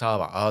Harbour. Coffs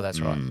Harbour. Oh, that's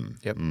right.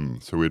 Yep.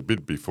 So we'd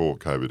bid before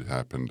COVID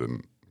happened,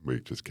 and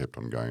we just kept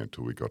on going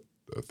until we got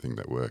a thing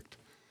that worked.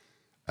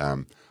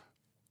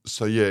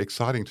 So yeah,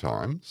 exciting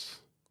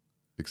times,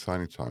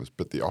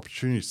 but the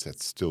opportunity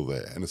set's still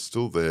there, and it's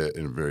still there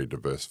in a very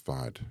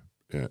diversified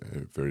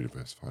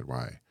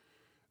way,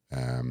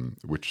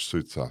 which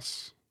suits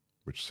us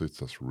really.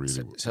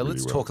 So really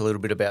let's well. talk a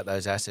little bit about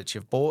those assets.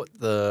 You've bought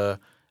the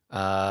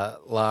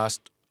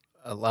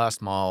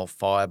last mile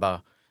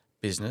fibre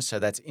business, so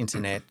that's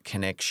internet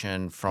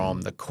connection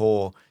from the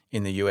core.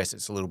 In the US,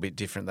 it's a little bit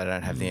different. They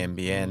don't have the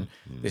NBN.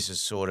 This is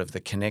sort of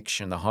the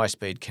connection, the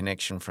high-speed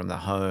connection from the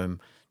home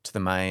to the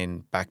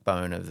main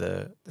backbone of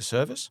the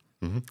service.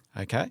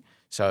 Okay,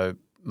 so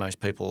most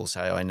people will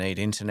say, I need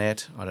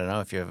internet. I don't know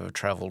if you've ever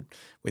travelled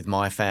with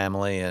my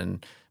family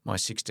and my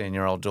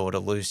 16-year-old daughter,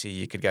 Lucy.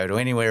 You could go to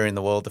anywhere in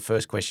the world. The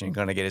first question you're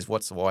going to get is,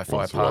 what's the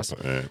Wi-Fi pass?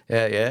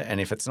 Yeah. And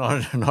if it's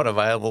not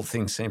available,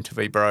 things seem to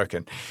be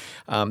broken.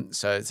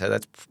 So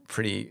that's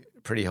pretty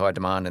high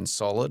demand and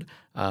solid,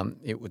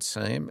 it would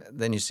seem.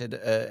 Then you said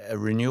a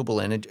renewable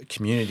energy,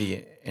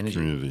 community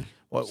energy.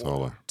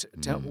 Solar.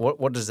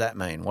 What does that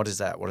mean? What is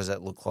that? What does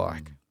that look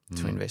like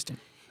to invest in?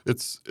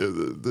 It's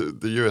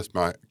the US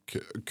market.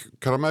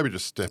 Can I maybe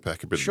just step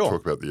back a bit and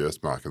talk about the US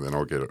market, and then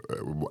I'll get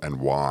and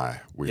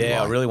why we like,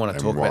 I really want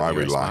to talk about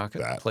the US market.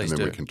 That, Please and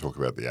then do. we can talk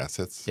about the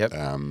assets. Yep.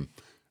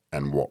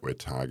 And what we're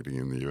targeting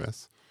in the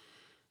US.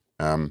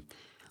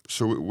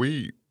 So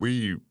we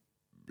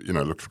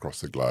looked across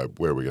the globe.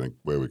 Where we're going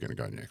to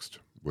go next?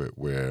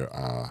 Where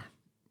are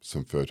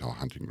some fertile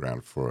hunting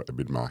ground for a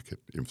mid-market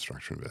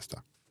infrastructure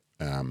investor?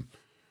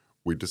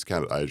 We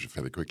discounted Asia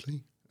fairly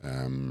quickly.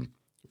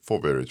 For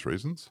various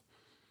reasons.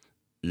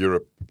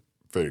 Europe,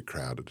 very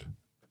crowded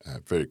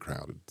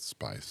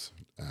space.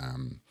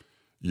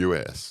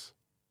 US,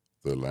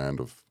 the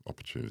land of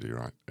opportunity,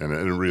 right? And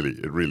it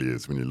really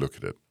is when you look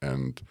at it.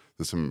 And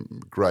there's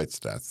some great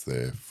stats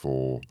there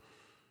for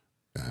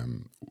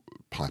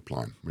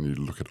pipeline. When you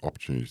look at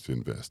opportunities to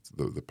invest,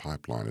 the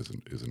pipeline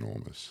is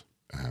enormous.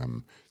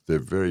 There are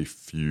very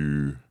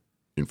few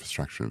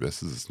infrastructure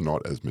investors. It's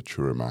not as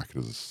mature a market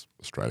as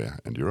Australia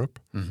and Europe.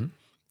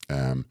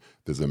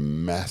 There's a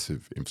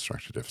massive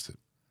infrastructure deficit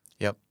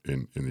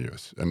in the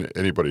US. And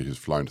anybody who's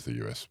flown to the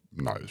US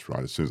knows,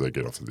 right? As soon as they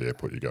get off at the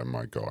airport, you go,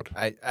 my God.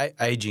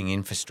 Aging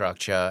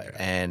infrastructure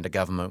and a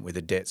government with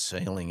a debt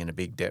ceiling and a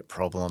big debt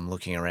problem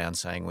looking around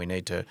saying we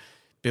need to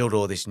build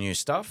all this new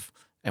stuff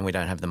and we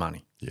don't have the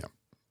money. Yeah.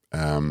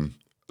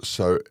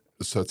 So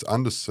it's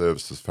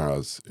underserviced as far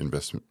as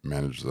investment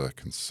managers are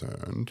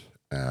concerned,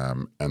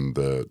 and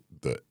the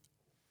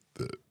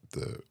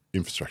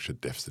infrastructure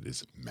deficit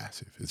is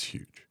massive. It's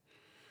huge.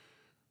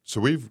 So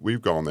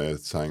we've gone there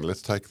saying,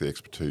 let's take the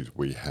expertise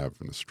we have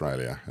in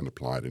Australia and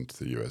apply it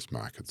into the US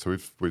market. So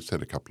we've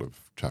sent a couple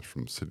of chaps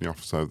from Sydney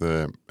office over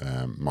there.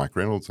 Mike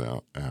Reynolds,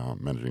 our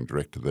managing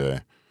director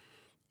there,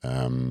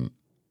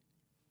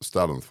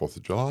 started on the 4th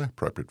of July,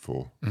 appropriate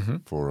for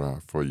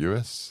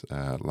US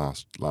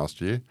last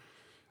year,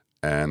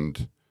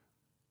 and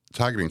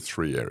targeting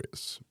 3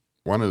 areas.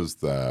 One is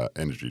the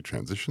energy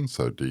transition,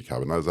 so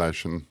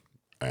decarbonisation.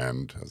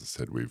 And as I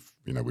said, we've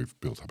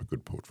built up a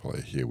good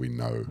portfolio here. We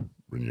know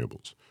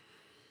renewables.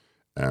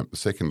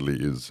 Secondly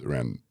is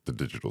around the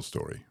digital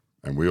story.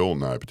 And we all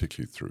know,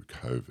 particularly through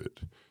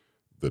COVID,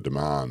 the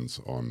demands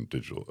on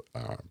digital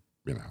are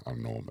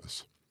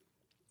enormous.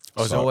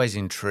 I was always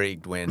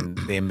intrigued when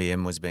the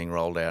NBN was being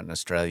rolled out in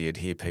Australia. You'd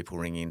hear people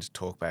ring in to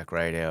Talkback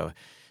Radio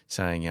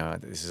saying,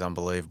 this is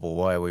unbelievable.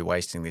 Why are we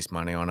wasting this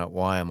money on it?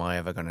 Why am I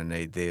ever going to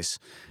need this?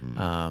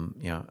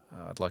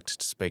 I'd like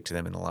to speak to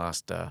them in the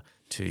last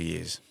 2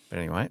 years. But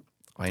anyway,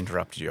 I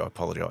interrupted you. I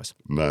apologise.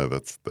 No,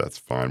 that's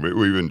fine.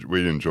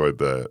 We enjoyed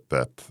the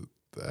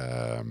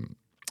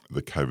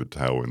COVID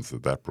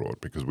tailwinds that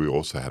brought, because we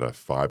also had a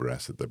fibre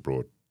asset that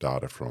brought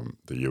data from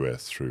the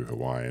US through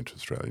Hawaii into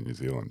Australia and New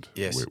Zealand.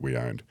 Yes. We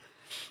owned.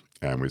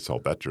 And we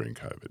sold that during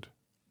COVID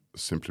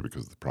simply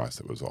because the price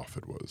that was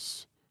offered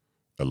was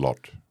a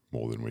lot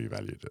more than we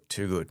valued it.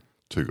 Too good.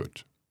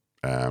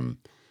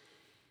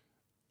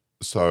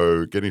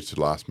 So getting to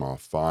last mile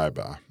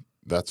fibre,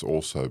 that's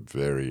also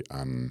very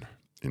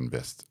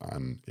underinvested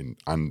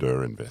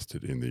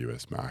in the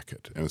US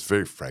market. And it's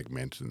very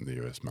fragmented in the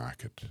US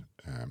market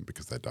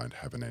because they don't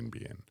have an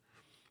NBN.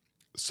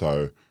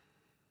 So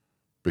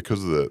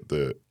because of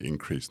the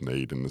increased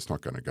need, and it's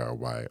not going to go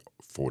away,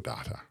 for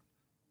data,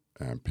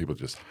 people are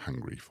just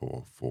hungry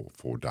for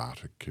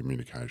data,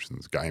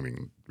 communications,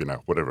 gaming,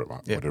 whatever it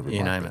might be.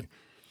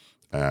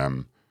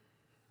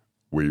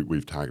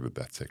 We've targeted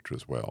that sector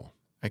as well.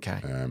 Okay.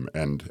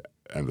 And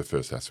the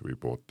first asset we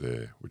bought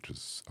there, which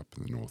is up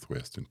in the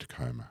northwest in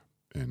Tacoma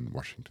in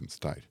Washington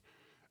State,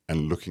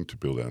 and looking to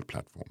build out a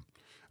platform.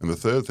 And the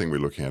third thing we're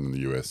looking at in the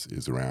US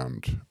is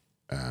around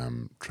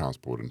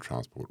transport and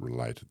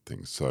transport-related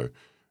things. So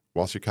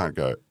whilst you can't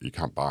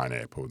buy an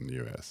airport in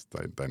the US,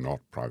 they're not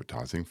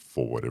privatising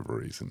for whatever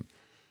reason.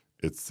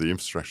 It's the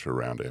infrastructure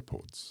around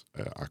airports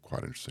are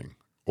quite interesting,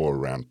 or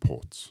around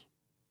ports.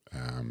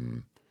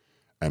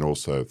 And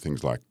also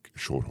things like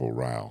short-haul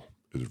rail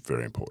is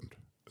very important.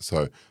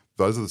 So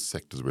those are the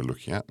sectors we're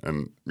looking at.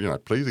 And,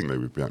 pleasingly,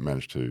 we've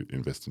managed to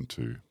invest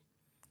into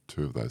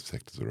two of those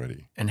sectors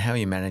already. And how are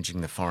you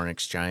managing the foreign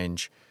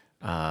exchange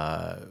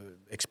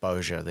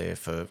exposure there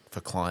for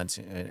clients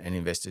and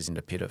investors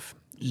into PIDF,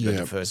 the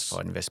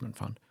Diversified Investment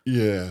Fund?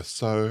 Yeah,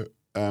 so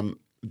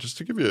just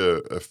to give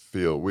you a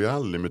feel, we are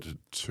limited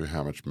to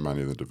how much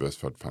money the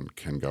Diversified Fund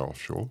can go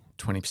offshore.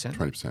 20%?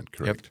 20%,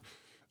 correct.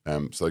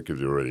 Yep. So that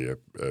gives you already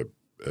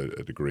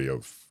a degree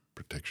of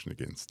protection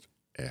against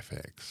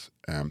FX.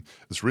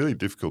 It's really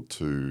difficult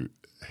to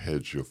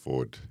hedge your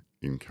forward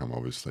income,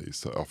 obviously.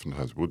 So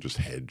oftentimes we'll just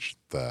hedge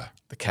the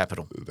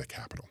capital. The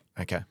capital.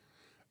 Okay.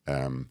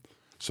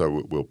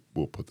 So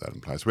we'll put that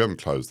in place. We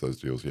haven't closed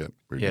those deals yet.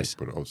 Yes.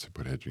 But obviously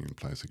put hedging in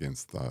place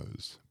against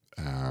those.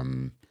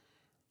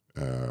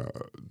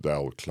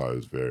 They'll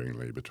close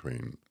varyingly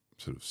between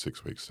sort of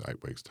 6 weeks to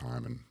 8 weeks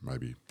time, and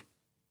maybe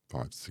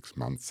 5 to 6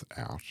 months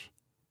out,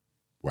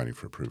 waiting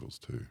for approvals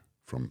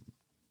from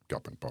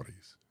government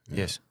bodies. Yeah.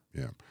 Yes.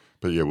 Yeah.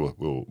 But yeah,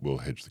 we'll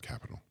hedge the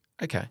capital.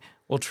 Okay.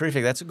 Well,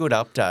 terrific. That's a good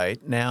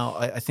update. Now,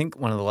 I think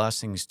one of the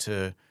last things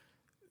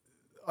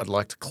I'd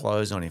like to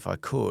close on, if I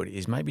could,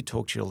 is maybe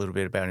talk to you a little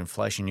bit about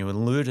inflation. You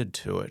alluded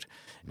to it,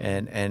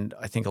 and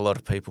I think a lot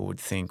of people would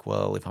think,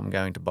 well, if I'm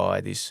going to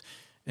buy this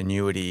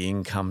annuity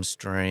income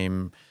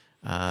stream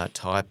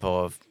type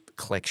of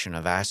collection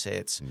of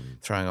assets,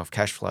 throwing off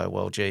cash flow,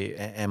 well, gee,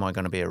 am I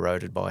going to be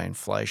eroded by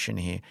inflation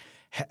here?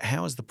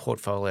 How is the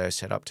portfolio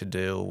set up to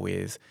deal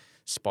with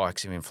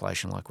spikes of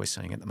inflation like we're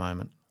seeing at the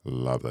moment?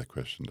 Love that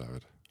question,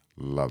 David.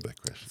 Love that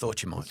question.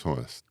 Thought you might. It's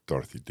almost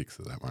Dorothy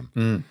Dixon, that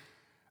one.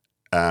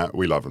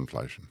 We love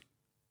inflation.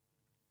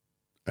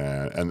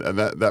 And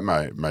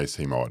that may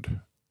seem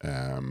odd,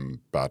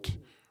 but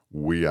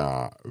we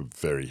are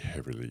very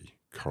heavily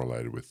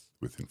correlated with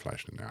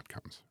inflation and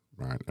outcomes,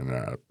 right? And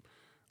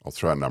I'll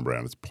throw a number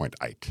out. It's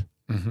 0.82,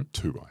 I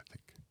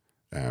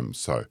think.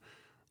 So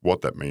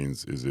what that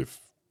means is if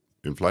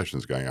inflation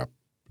is going up,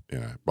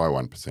 by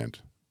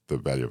 1%, the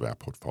value of our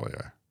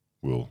portfolio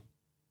will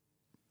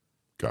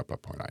go up by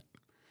 0.8.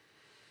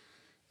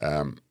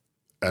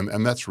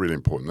 And that's really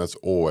important. That's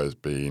always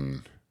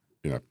been,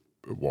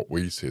 what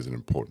we see as an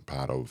important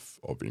part of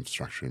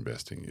infrastructure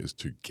investing is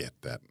to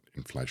get that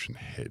inflation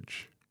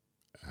hedge.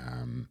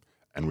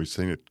 And we've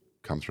seen it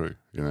come through.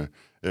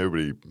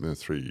 Everybody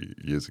 3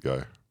 years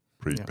ago,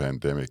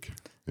 pre-pandemic.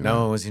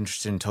 No one was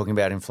interested in talking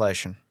about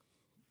inflation.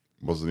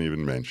 Wasn't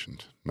even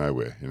mentioned,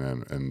 nowhere.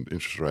 And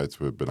interest rates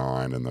were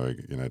benign, and they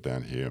were,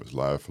 down here it was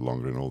lower for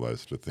longer, and all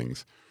those sort of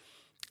things.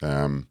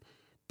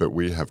 But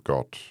we have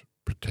got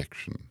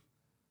protection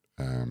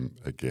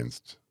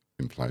against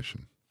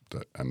inflation,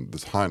 and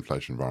this high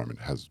inflation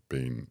environment has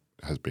been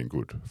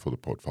good for the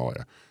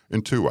portfolio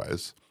in two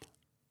ways.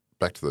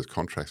 Back to those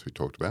contracts we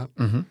talked about.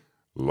 A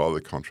lot of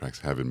the contracts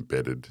have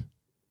embedded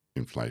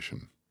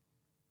inflation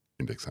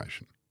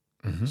indexation.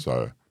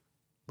 So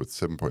with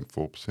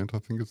 7.4%, I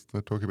think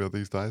they're talking about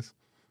these days,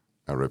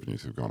 our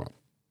revenues have gone up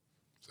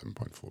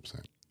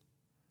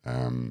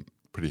 7.4%.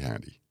 Pretty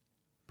handy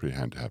to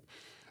have.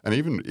 And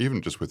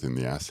even just within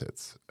the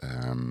assets,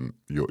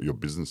 your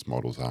business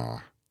models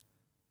are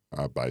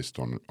based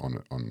on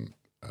an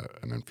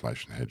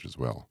inflation hedge as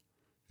well.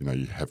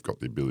 You have got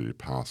the ability to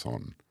pass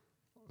on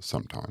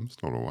sometimes,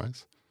 not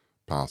always,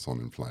 pass on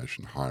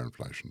inflation, higher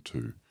inflation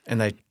to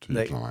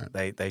your client.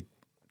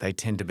 They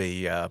tend to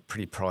be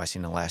pretty price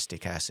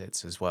inelastic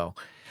assets as well.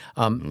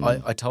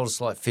 I told a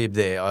slight fib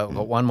there. I've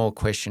got one more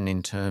question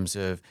in terms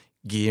of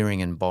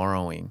gearing and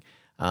borrowing.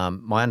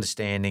 My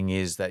understanding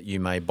is that you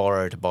may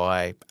borrow to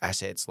buy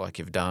assets like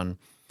you've done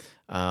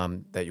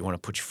that you want to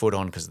put your foot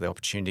on because the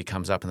opportunity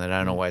comes up and they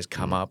don't always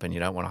come up, and you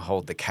don't want to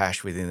hold the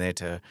cash within there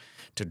to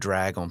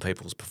drag on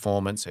people's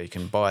performance. So you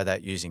can buy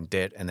that using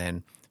debt and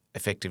then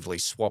effectively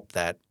swap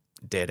that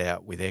debt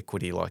out with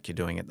equity like you're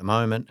doing at the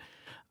moment.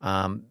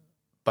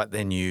 But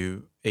then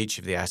each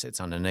of the assets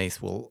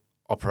underneath will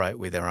operate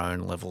with their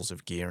own levels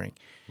of gearing.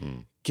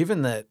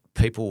 Given that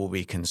people will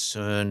be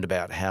concerned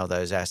about how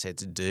those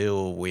assets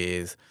deal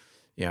with,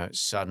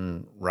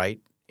 sudden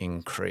rate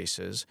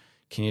increases,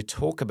 can you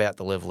talk about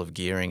the level of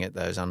gearing at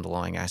those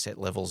underlying asset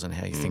levels and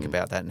how you think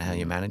about that and how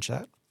you manage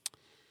that?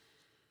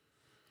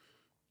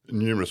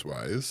 Numerous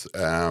ways.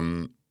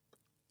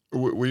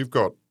 We've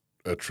got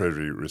a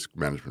treasury risk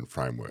management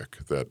framework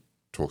that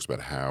talks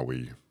about how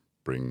we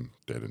bring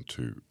debt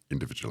into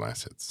individual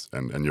assets.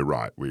 And you're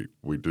right,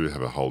 we do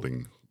have a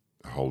holding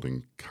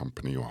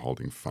company or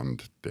holding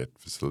fund debt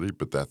facility,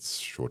 but that's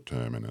short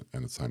term and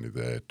it's only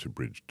there to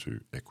bridge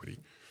to equity.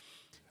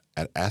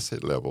 At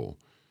asset level,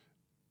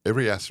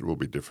 every asset will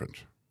be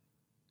different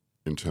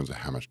in terms of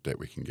how much debt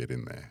we can get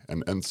in there.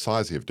 And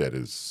sizing of debt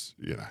is,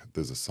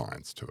 there's a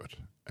science to it.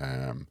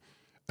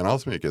 And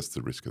ultimately, it gets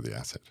the risk of the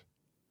asset.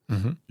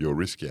 Mm-hmm. Your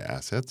riskier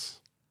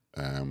assets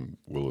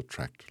will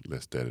attract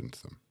less debt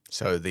into them.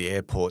 So the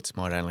airports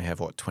might only have,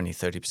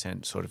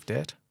 20-30% sort of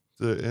debt?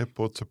 The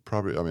airports are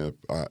probably,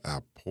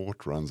 our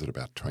port runs at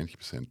about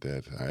 20%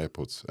 debt. Our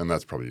airports, and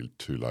that's probably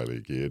too lowly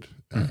geared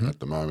at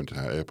the moment.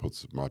 Our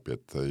airports might be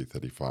at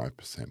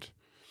 35%.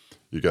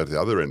 You go to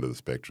the other end of the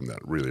spectrum, that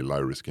really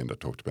low risk end I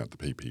talked about, the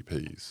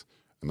PPPs,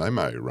 and they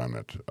may run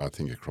at, I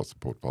think across the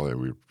portfolio,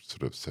 we're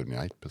sort of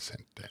 78%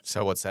 debt.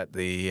 So what's that,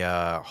 the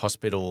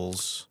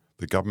hospitals?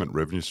 The government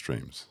revenue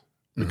streams,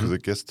 because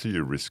it gets to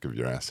your risk of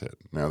your asset.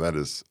 Now, that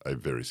is a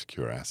very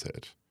secure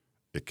asset.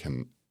 It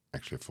can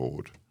actually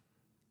afford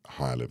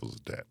higher levels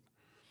of debt.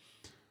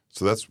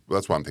 So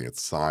that's one thing.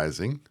 Its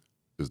sizing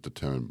is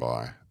determined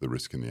by the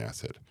risk in the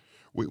asset.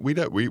 We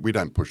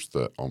don't push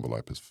the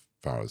envelope as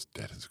far as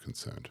debt is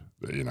concerned.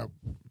 We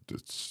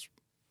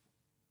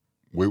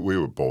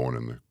were born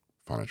in the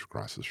financial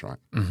crisis, right?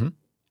 Mm-hmm.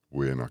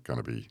 We're not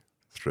going to be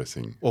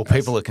stressing. Well,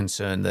 people are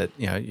concerned that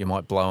you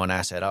might blow an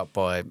asset up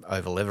by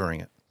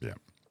over-levering it. Yeah,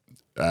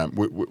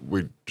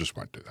 we just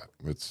won't do that.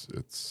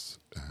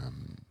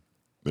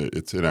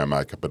 It's in our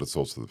makeup, but it's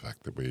also the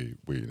fact that we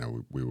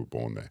were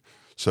born there.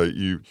 So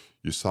you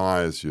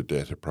size your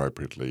debt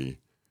appropriately,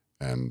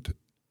 and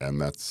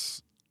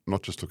that's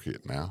not just looking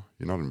at now.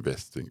 You're not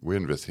investing. We're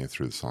investing it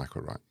through the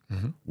cycle, right?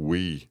 Mm-hmm.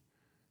 We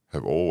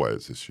have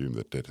always assumed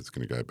that debt is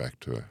going to go back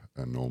to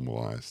a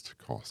normalised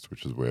cost,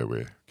 which is where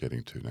we're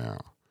getting to now.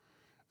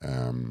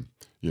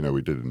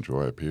 We did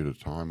enjoy a period of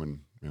time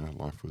when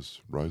life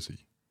was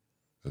rosy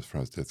as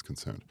far as debt's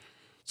concerned.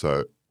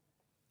 So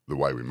the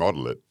way we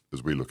model it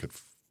is we look at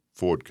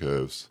forward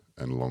curves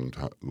and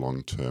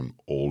long-term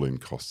all-in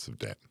costs of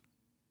debt,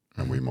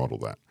 and we model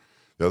that.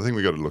 The other thing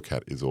we've got to look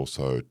at is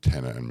also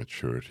tenor and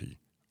maturity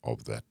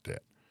of that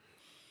debt.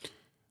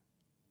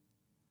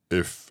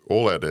 If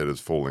all our debt is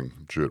falling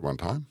due at one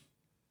time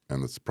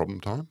and it's problem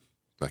time,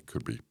 that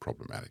could be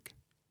problematic.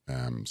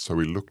 So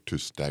we look to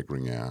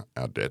staggering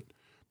our debt,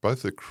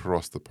 both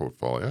across the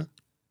portfolio,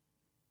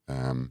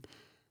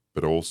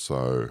 but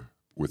also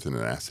within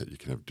an asset. You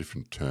can have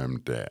different term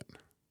debt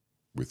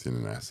within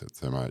an asset.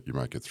 So you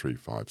might get 3,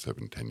 5,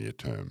 7, 10-year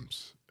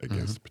terms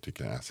against a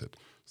particular asset.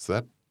 So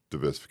that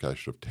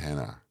diversification of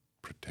tenor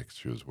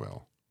protects you as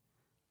well.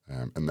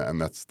 And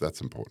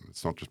that's important.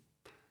 It's not just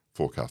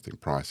forecasting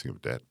pricing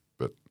of debt,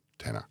 but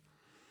tenor.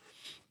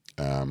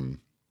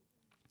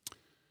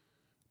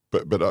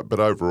 But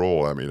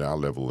overall, our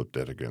level of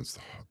debt against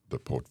the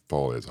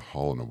portfolio as a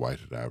whole on a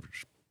weighted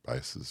average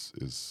basis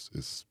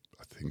is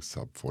I think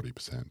sub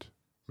 40%.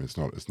 It's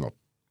not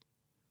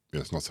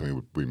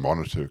something we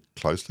monitor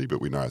closely,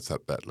 but we know it's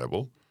at that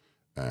level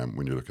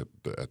when you look at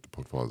the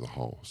portfolio as a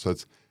whole. So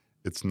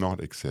it's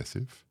not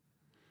excessive,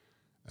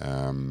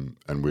 and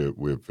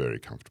we're very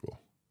comfortable.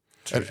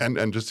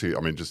 And just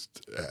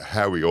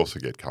how we also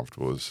get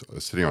comfortable is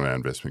sitting on our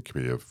investment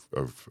committee.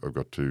 I've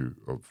got two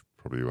of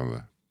probably one of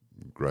the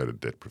greater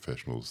debt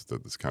professionals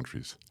that this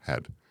country's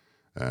had.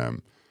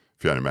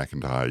 Fiona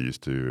McIntyre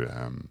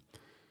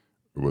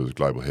was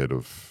global head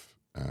of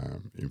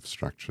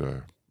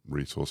infrastructure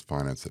resource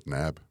finance at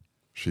NAB.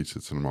 She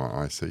sits in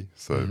my IC,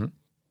 so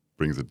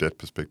brings a debt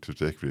perspective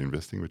to equity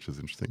investing, which is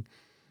interesting.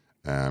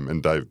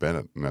 And Dave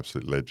Bennett, an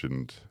absolute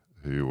legend,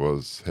 who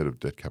was head of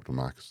debt capital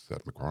markets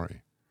at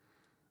Macquarie.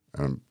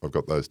 I've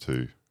got those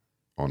two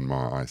on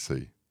my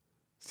IC,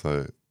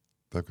 so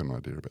they've got an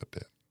idea about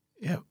debt.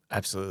 Yeah,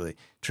 absolutely.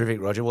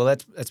 Terrific, Roger. Well,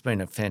 that's been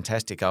a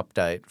fantastic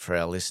update for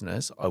our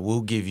listeners. I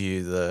will give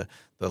you the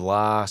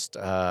last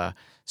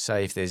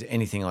say if there's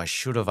anything I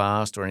should have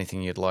asked or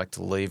anything you'd like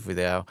to leave with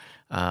our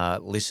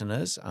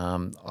listeners.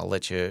 I'll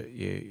let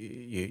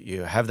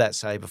you have that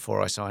say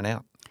before I sign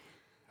out.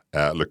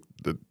 Look,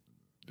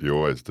 you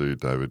always do,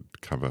 David,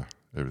 cover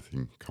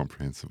everything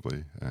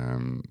comprehensively.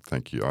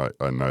 Thank you.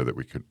 I know that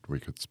we could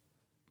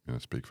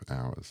speak for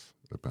hours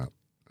about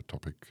a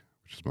topic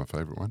which is my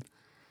favourite one.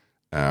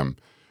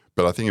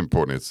 But I think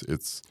important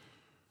it's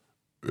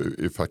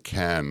if I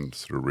can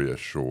sort of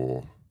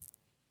reassure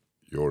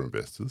your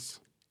investors,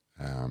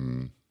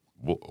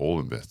 all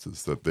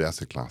investors, that the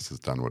asset class has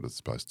done what it's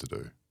supposed to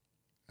do.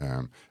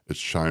 It's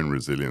shown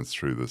resilience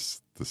through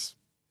this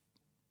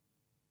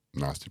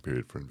nasty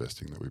period for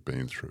investing that we've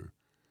been through.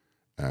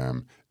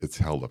 It's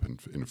held up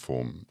in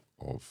form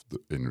of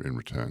in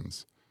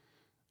returns,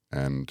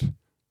 and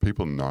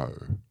people know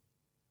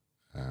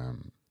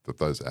that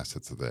those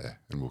assets are there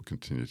and will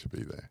continue to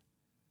be there.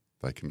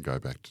 They can go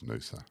back to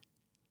Noosa.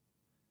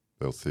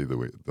 They'll see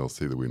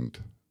the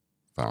wind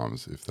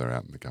farms if they're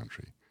out in the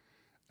country.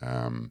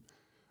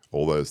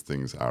 All those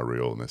things are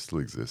real and they still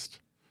exist,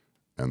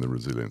 and the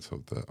resilience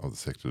of the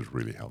sector is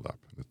really held up.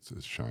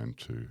 It's shown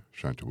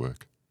to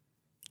work.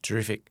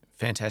 Terrific,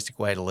 fantastic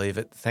way to leave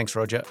it. Thanks,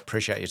 Roger.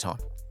 Appreciate your time.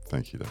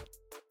 Thank you, Dave.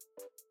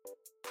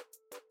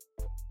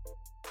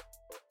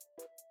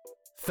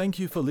 Thank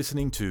you for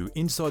listening to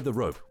Inside the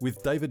Rope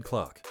with David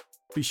Clark.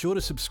 Be sure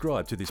to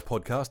subscribe to this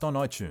podcast on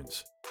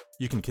iTunes.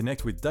 You can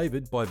connect with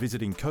David by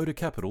visiting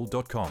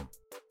codacapital.com.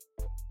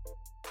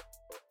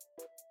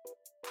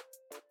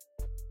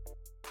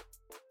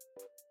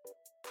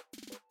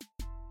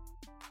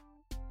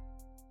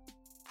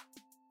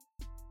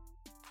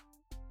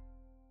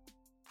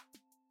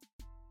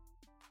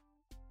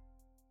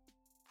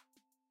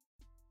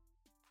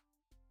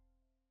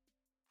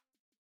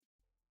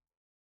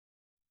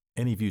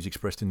 Any views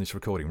expressed in this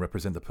recording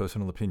represent the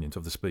personal opinions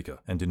of the speaker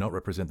and do not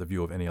represent the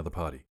view of any other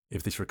party.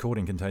 If this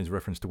recording contains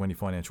reference to any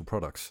financial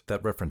products,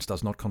 that reference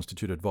does not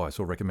constitute advice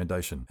or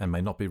recommendation and may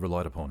not be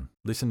relied upon.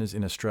 Listeners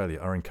in Australia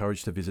are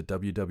encouraged to visit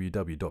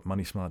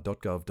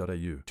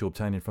www.moneysmart.gov.au to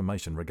obtain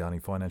information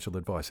regarding financial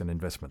advice and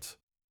investments.